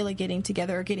and Shayla getting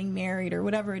together or getting married or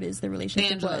whatever it is the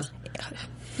relationship was.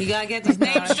 You gotta get these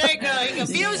names straight, girl. You're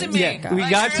confusing me. Yeah, we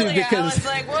got to, because I was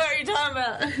like, what are you talking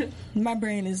about? My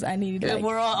brain is, I need, like...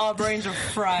 We're our brains are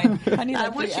fried. I need, like,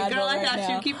 I'm with you, girl. I got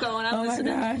now. you. Keep going. I'm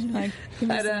listening. My gosh. Like, give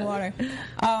me some water.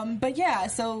 But yeah,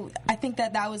 so I think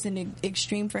that was an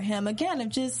extreme for him. Again, of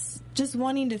just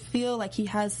wanting to feel like he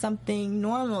has something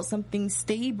normal, something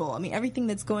stable. I mean, everything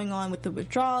that's going on with the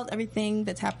withdrawals, everything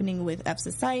that's happening with F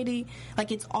Society,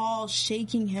 like, it's all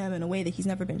shaking him in a way that he's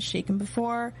never been shaken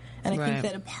before. And I think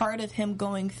that a part of him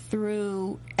going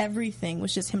through everything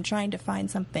was just him trying to find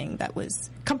something that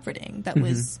was comforting, that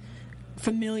was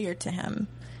familiar to him.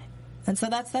 And so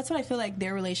that's what I feel like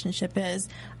their relationship is.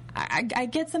 I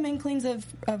get some inklings of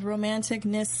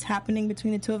romanticness happening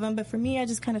between the two of them, but for me, I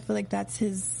just kind of feel like that's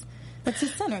his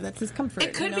center. That's his comfort.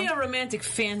 It could be a romantic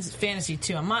fantasy,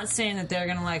 too. I'm not saying that they're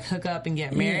going to, like, hook up and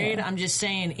get married. Yeah. I'm just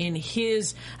saying in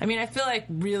his... I mean, I feel like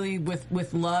really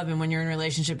with love and when you're in a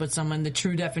relationship with someone, the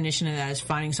true definition of that is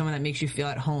finding someone that makes you feel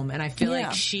at home. And I feel like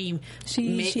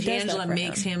Angela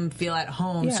makes him feel at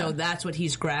home, so that's what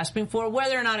he's grasping for.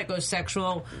 Whether or not it goes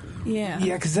sexual... Yeah,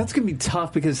 because that's going to be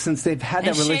tough, because since they've had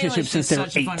that relationship since they were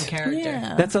 8. Such a fun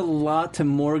character. That's a lot to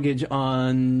mortgage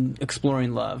on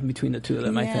exploring love between the two of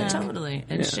them, I think. Totally.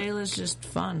 And Shayla's just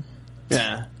fun.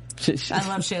 Yeah. I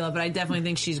love Shayla, but I definitely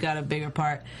think she's got a bigger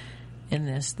part in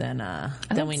this than we know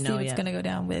yet. I see what's going to go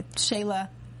down with Shayla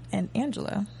and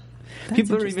Angela.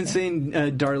 People are even saying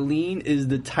Darlene is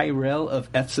the Tyrell of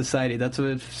F Society. That's what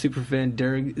superfan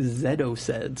Derek Zedo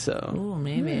said. So, ooh,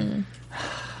 maybe.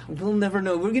 We'll never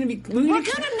know. We're gonna know,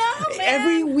 man.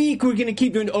 Every week we're gonna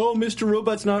keep doing. Oh, Mr.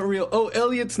 Robot's not real. Oh,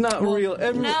 Elliot's not real.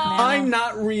 I'm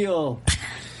not real.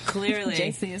 Clearly,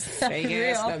 JC is fake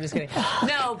ass. No, I'm just kidding.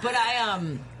 No, but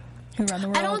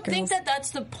I don't think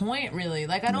that's the point, really.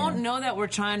 Like, I don't know that we're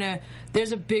trying to...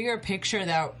 There's a bigger picture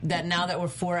that now that we're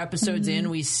 4 episodes in,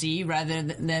 we see, rather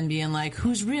than being like,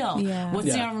 who's real? Yeah.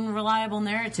 What's the unreliable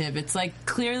narrative? It's like,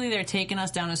 clearly they're taking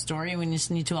us down a story. We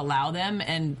just need to allow them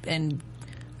and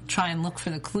try and look for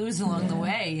the clues along the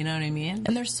way. You know what I mean?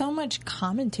 And there's so much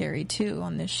commentary too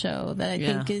on this show that I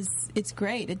think it's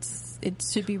great. It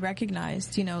should be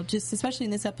recognized. You know, just especially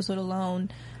in this episode alone.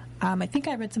 I think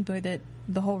I read somewhere that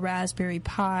the whole Raspberry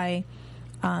Pi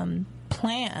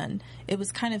plan, it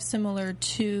was kind of similar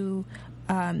to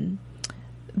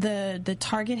the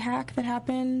Target hack that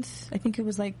happened. I think it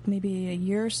was like maybe a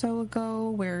year or so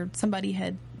ago, where somebody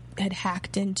had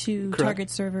hacked into Target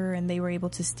server and they were able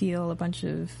to steal a bunch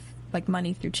of like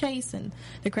money through Chase and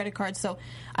the credit cards. So,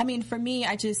 I mean, for me,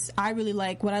 I really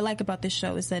like, what I like about this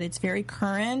show is that it's very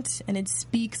current and it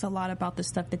speaks a lot about the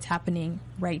stuff that's happening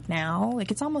right now.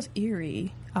 Like, it's almost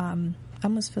eerie. I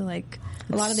almost feel like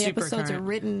a lot of the episodes are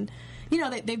written, you know,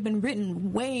 they've been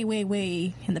written way, way,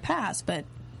 way in the past, but,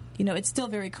 you know, it's still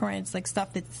very current. It's like stuff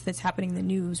that's happening in the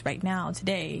news right now,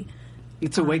 today.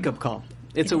 It's a wake-up call.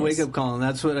 It's a wake-up call, and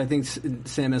that's what I think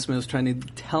Sam Esmail is trying to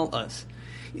tell us.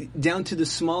 Down to the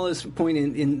smallest point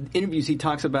in interviews, he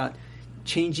talks about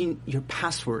changing your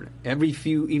password every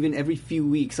few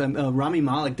weeks. Rami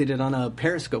Malek did it on a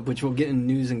Periscope, which we'll get in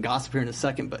news and gossip here in a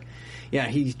second. But yeah,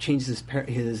 he changed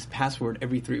his password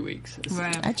every 3 weeks.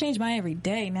 Right. I change mine every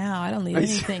day now. I don't leave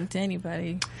anything to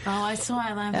anybody. Oh, I saw.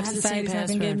 I've had the same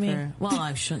password for. Well,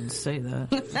 I shouldn't say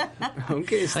that.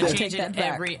 Okay, so I change it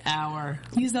every hour.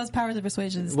 Use those powers of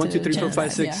persuasion. 1, 2, 3, 4,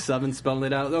 5, 6, 7. Spelling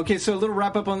it out. Okay, so a little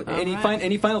wrap up on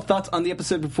any final thoughts on the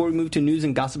episode before we move to news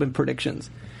and gossip and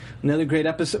predictions. Another great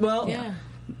episode. Well,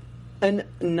 and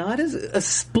not as a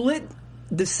split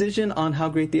decision on how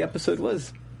great the episode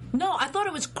was. No, I thought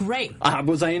it was great.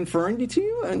 Was I inferring it to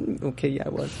you? Okay, yeah, I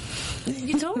was.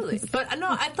 You totally. But no,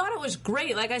 I thought it was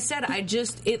great. Like I said,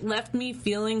 it left me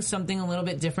feeling something a little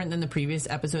bit different than the previous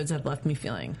episodes have left me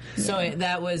feeling. Yeah. So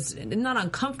that was not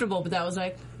uncomfortable, but that was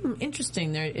like,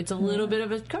 interesting. It's a little bit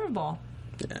of a curveball.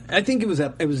 Yeah. I think it was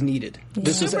needed. Yeah.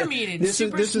 This was needed. This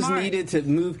was needed to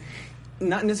move.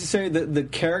 Not necessarily the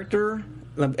character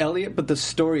of Elliot, but the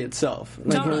story itself.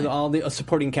 Like totally. All the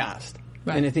supporting cast.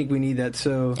 Right. And I think we need that.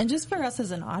 So, and just for us as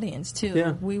an audience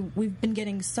too, we've been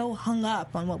getting so hung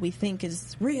up on what we think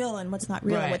is real and what's not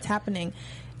real, and what's happening.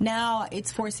 Now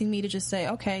it's forcing me to just say,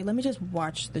 okay, let me just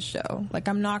watch the show. Like,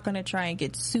 I'm not going to try and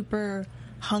get super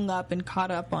hung up and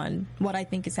caught up on what I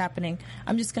think is happening.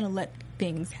 I'm just going to let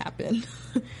things happen,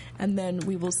 and then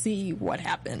we will see what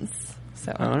happens.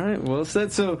 So. All right, well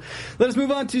said. So let us move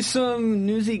on to some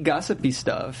newsy, gossipy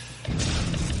stuff.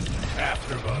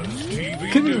 AfterBuzz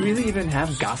TV. Could we really even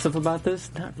have gossip about this?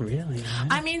 Not really. Right?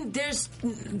 I mean, there's,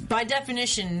 by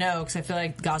definition, no, because I feel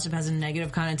like gossip has a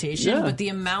negative connotation. Yeah. But the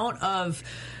amount of,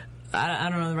 I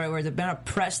don't know the right word, the amount of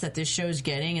press that this show's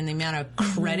getting and the amount of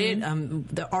credit,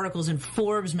 the articles in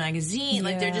Forbes magazine,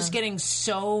 like they're just getting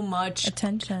so much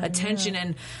attention.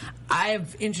 And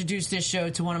I've introduced this show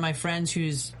to one of my friends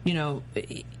who's, you know,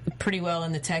 pretty well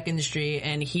in the tech industry,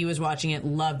 and he was watching it,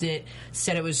 loved it,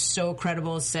 said it was so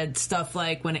credible, said stuff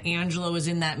like when Angela was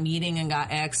in that meeting and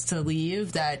got asked to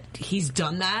leave, that he's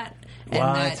done that. And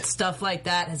that stuff like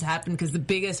that has happened, because the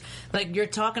biggest, like, you're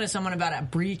talking to someone about a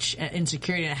breach,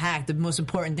 insecurity, and a hack. The most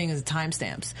important thing is the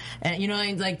timestamps. And, you know,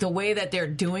 like, the way that they're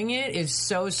doing it is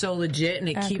so legit, and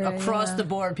it across the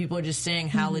board, people are just saying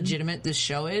how legitimate this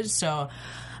show is. So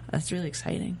that's really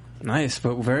exciting. Nice,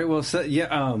 but very well said.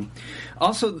 Yeah.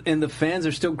 Also, and the fans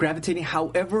are still gravitating.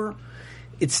 However,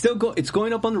 it's still it's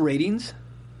going up on the ratings,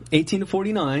 18 to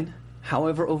 49.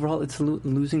 However, overall, it's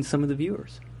losing some of the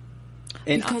viewers.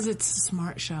 And because it's a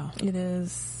smart show. It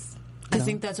is. I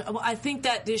think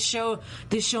that this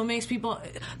show makes people.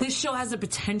 This show has the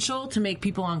potential to make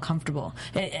people uncomfortable.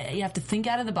 You have to think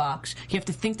out of the box. You have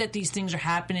to think that these things are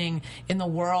happening in the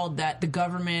world, that the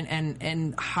government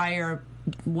and higher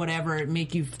whatever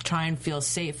make you try and feel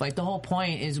safe. Like, the whole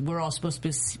point is we're all supposed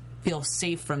to feel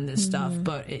safe from this stuff,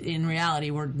 but in reality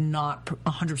we're not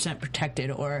 100% protected.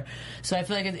 Or so I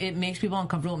feel like it makes people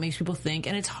uncomfortable, it makes people think,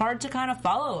 and it's hard to kind of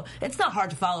follow. It's not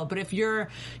hard to follow, but if you're,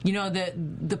 you know,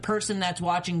 the person that's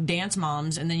watching Dance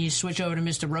Moms, and then you switch over to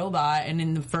Mr. Robot, and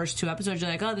in the first 2 episodes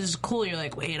you're like, oh, this is cool, you're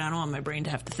like, wait, I don't want my brain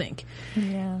to have to think.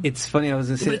 It's funny, I was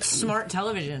gonna say, but it's smart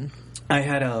television. I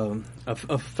had a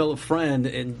fellow friend,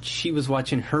 and she was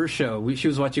watching her show. She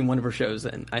was watching one of her shows,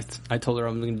 and I told her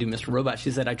I'm going to do Mr. Robot.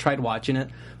 She said, I tried watching it,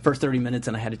 first 30 minutes,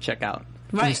 and I had to check out.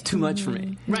 Right. It was too much for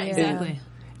me. Right, exactly.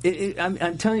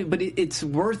 I'm telling you, but it's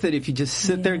worth it if you just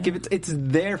sit there and give it. It's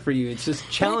there for you. It's just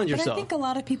challenge yourself. But I think a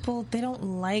lot of people, they don't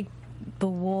like the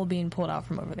wool being pulled out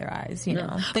from over their eyes. You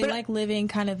know, they like living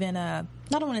kind of in a,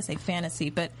 I don't want to say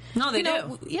fantasy, but no, they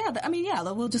do. Yeah, I mean, yeah,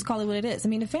 we'll just call it what it is. I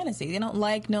mean, a fantasy. They don't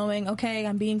like knowing, okay,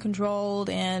 I'm being controlled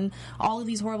and all of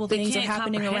these horrible things are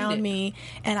happening around me,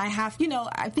 and I have, you know,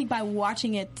 I think by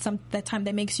watching it that time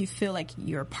that makes you feel like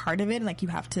you're a part of it and like you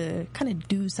have to kind of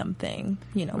do something,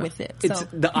 you know, with it. It's so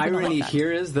the irony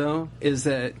here is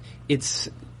that it's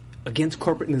against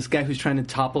corporate, and this guy who's trying to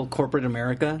topple corporate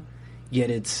America, yet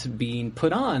it's being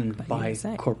put on by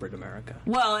corporate America.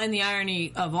 Well, and the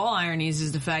irony of all ironies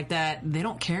is the fact that they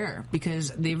don't care because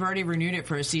they've already renewed it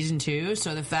for a season 2.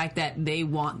 So the fact that they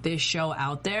want this show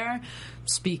out there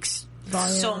speaks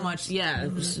so much. Yeah,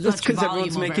 that's because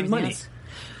everyone's making money.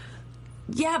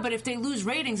 Yeah, but if they lose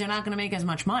ratings, they're not going to make as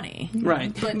much money.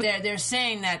 Right. But they're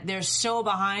saying that they're so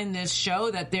behind this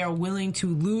show that they're willing to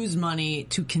lose money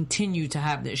to continue to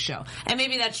have this show. And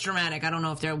maybe that's dramatic. I don't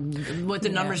know if they're what the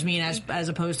numbers mean as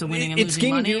opposed to winning and losing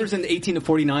money. It's gaining viewers in 18 to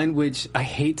 49, which I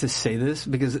hate to say this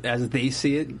because as they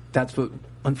see it, that's what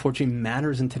unfortunately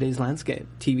matters in today's landscape,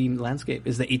 TV landscape,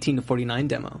 is the 18 to 49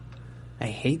 demo. I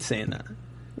hate saying that.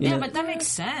 Yeah, but that makes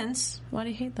sense. Why do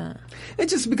you hate that?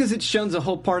 It's just because it shuns a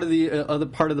whole part of the other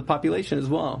part of the population as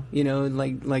well. You know,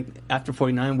 like after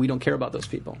 49, we don't care about those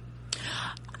people.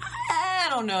 I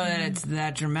don't know that it's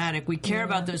that dramatic. We care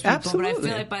about those people, Absolutely. but I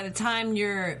feel like by the time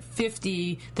you're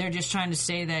 50, they're just trying to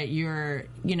say that you're,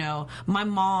 you know, my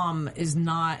mom is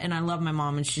not, and I love my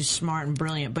mom, and she's smart and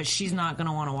brilliant, but she's not going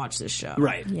to want to watch this show.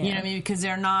 Right. Yeah. You know what I mean? Because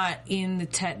they're not in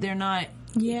the they're not.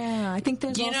 Yeah, I think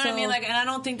there's you know what I mean? Like, and I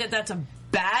don't think that that's a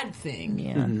bad thing.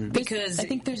 Yeah. Because I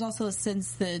think there's also a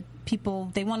sense that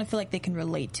people, they want to feel like they can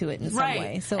relate to it in some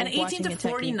way. So and 18 to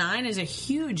 49 is a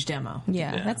huge demo.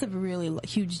 Yeah, that's a really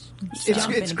huge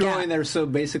it's growing there, so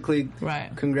basically,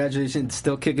 congratulations,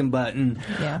 still kicking butt. And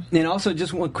also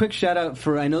just one quick shout out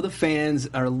for, I know the fans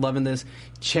are loving this,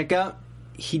 check out,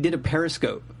 he did a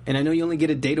Periscope, and I know you only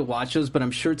get a day to watch those, but I'm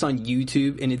sure it's on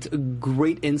YouTube, and it's a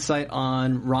great insight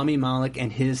on Rami Malek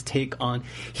and his take on,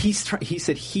 he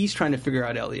said he's trying to figure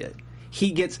out Elliot.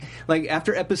 He gets, like,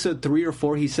 after episode 3 or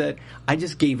 4, he said, I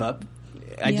just gave up.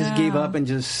 I just gave up and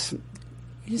just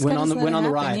went on the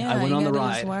ride. Yeah, I went on the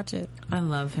ride. Just watch it. I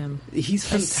love him. He's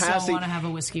fantastic. I so want to have a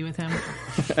whiskey with him.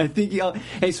 I think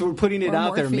hey, so we're putting it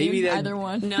out there. Maybe that either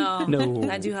one. No,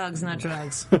 I do hugs, not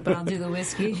drugs, but I'll do the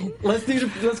whiskey. Let's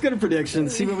go to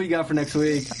predictions. See what we got for next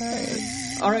week.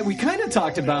 All right, we kind of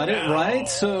talked about it, right?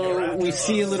 So we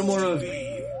see a little more of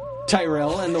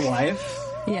Tyrell and the wife.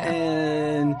 Yeah.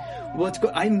 And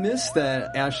I missed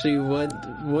that, Ashley.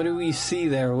 What do we see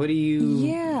there? What do you?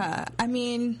 Yeah, I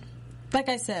mean, like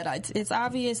I said, it's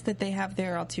obvious that they have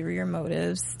their ulterior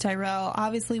motives. Tyrell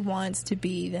obviously wants to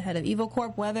be the head of Evil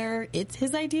Corp, whether it's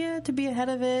his idea to be ahead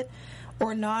of it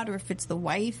or not, or if it's the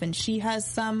wife and she has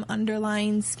some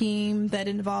underlying scheme that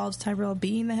involves Tyrell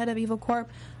being the head of Evil Corp.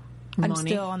 I'm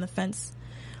still on the fence.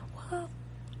 Well,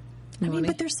 I mean,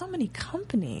 but there's so many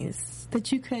companies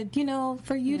that you could, you know,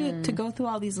 for you to go through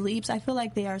all these leaps. I feel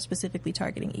like they are specifically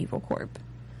targeting Evil Corp.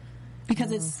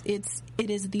 Because it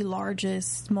is the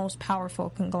largest, most powerful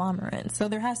conglomerate. So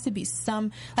there has to be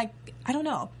some, like, I don't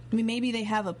know. I mean, maybe they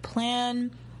have a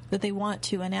plan that they want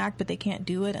to enact, but they can't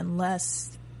do it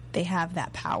unless they have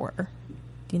that power.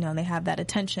 You know, they have that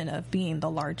attention of being the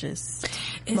largest,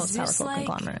 most powerful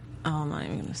conglomerate. Oh, I'm not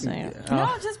even going to say it.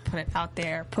 No, just put it out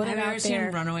there. Have you ever seen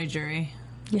Runaway Jury?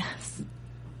 Yes.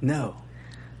 No.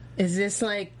 Is this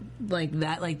like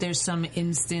that? Like there's some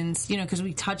instance, you know, because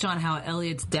we touch on how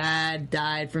Elliot's dad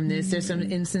died from this. There's some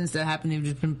instance that happened. They've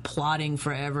just been plotting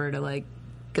forever to like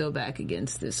go back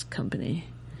against this company.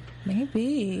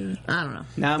 Maybe. I don't know.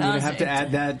 Now I'm going to have to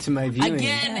add that to my viewing.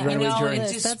 Again, you know, Jury.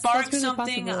 it just sparks really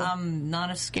something. possible. I'm not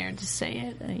as scared to say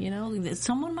it. You know,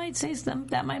 someone might say something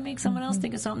that might make someone else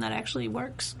think of something that actually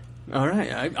works. All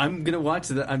right, I'm going to watch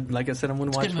that. Like I said, I'm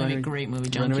going to watch. Good movie, great movie,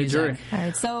 John Runaway Jury. Cusack. All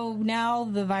right, so now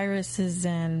the virus is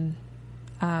in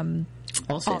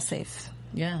all safe.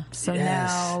 Yeah. So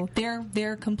now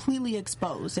they're completely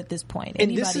exposed at this point.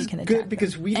 And Anybody this is can attack good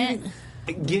because we didn't.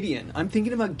 Gideon. I'm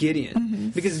thinking about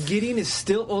Gideon because Gideon is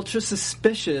still ultra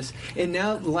suspicious. And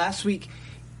now last week,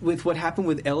 with what happened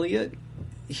with Elliot,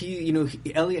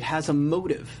 Elliot has a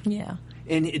motive. Yeah.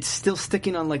 And it's still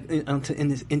sticking on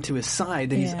into his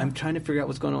side. And I'm trying to figure out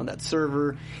what's going on with that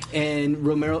server. And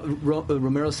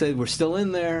Romero said we're still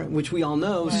in there, which we all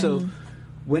know. Right. So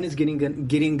when is Gideon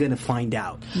going to find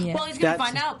out? Yeah. Well, he's going to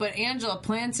find out. But Angela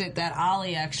plants it that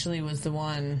Ollie actually was the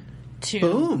one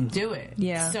to do it.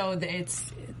 Yeah. So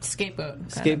it's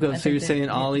scapegoat. Scapegoat. So you're saying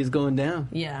Ollie's going down?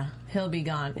 Yeah. He'll be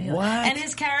gone. What? And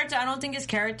his character, I don't think his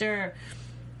character...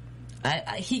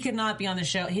 He could not be on the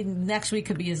show. Next week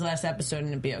could be his last episode, and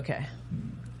it'd be okay.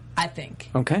 I think.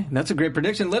 Okay, that's a great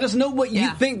prediction. Let us know what you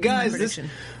think, guys. This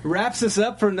wraps us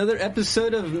up for another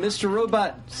episode of Mr.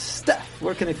 Robot Stuff.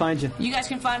 Where can they find you? You guys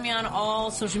can find me on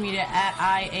all social media at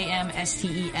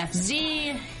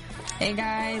IAMSTEFZ. Hey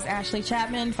guys, Ashley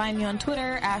Chapman. Find me on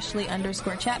Twitter,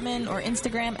 Ashley_Chapman, or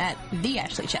Instagram at the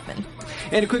Ashley Chapman.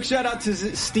 And a quick shout out to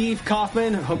Steve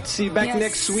Kaufman. Hope to see you back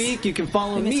next week. You can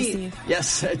follow me, at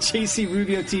JC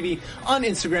Rubio TV on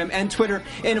Instagram and Twitter.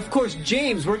 And of course,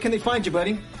 James, where can they find you,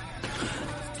 buddy?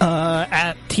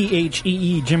 At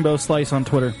THEE Jimbo Slice on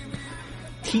Twitter.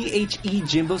 THE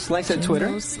Jimbo Slice at Twitter.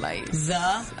 Jimbo Slice.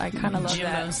 I kind of love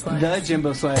Jimbo that. Slice. The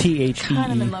Jimbo Slice. THEE.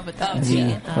 Kind of in love with that.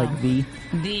 Like the.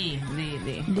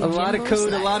 A lot of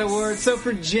code, a lot of words. So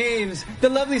for James, the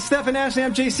lovely Steph and Ashley,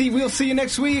 I'm JC. We'll see you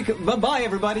next week. Bye-bye,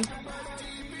 everybody.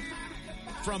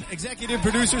 From executive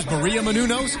producers Maria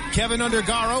Menounos, Kevin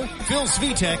Undergaro, Phil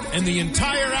Svitek, and the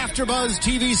entire AfterBuzz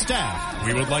TV staff,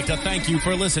 we would like to thank you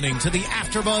for listening to the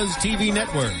AfterBuzz TV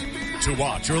network. To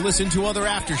watch or listen to other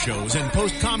after shows and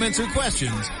post comments or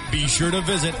questions, be sure to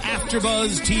visit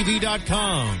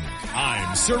AfterBuzzTV.com.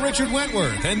 I'm Sir Richard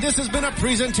Wentworth, and this has been a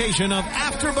presentation of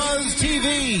AfterBuzz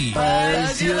TV.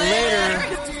 See you later.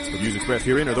 The views expressed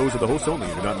herein are those of the hosts only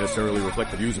and do not necessarily reflect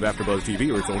the views of AfterBuzz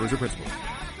TV or its owners or principals.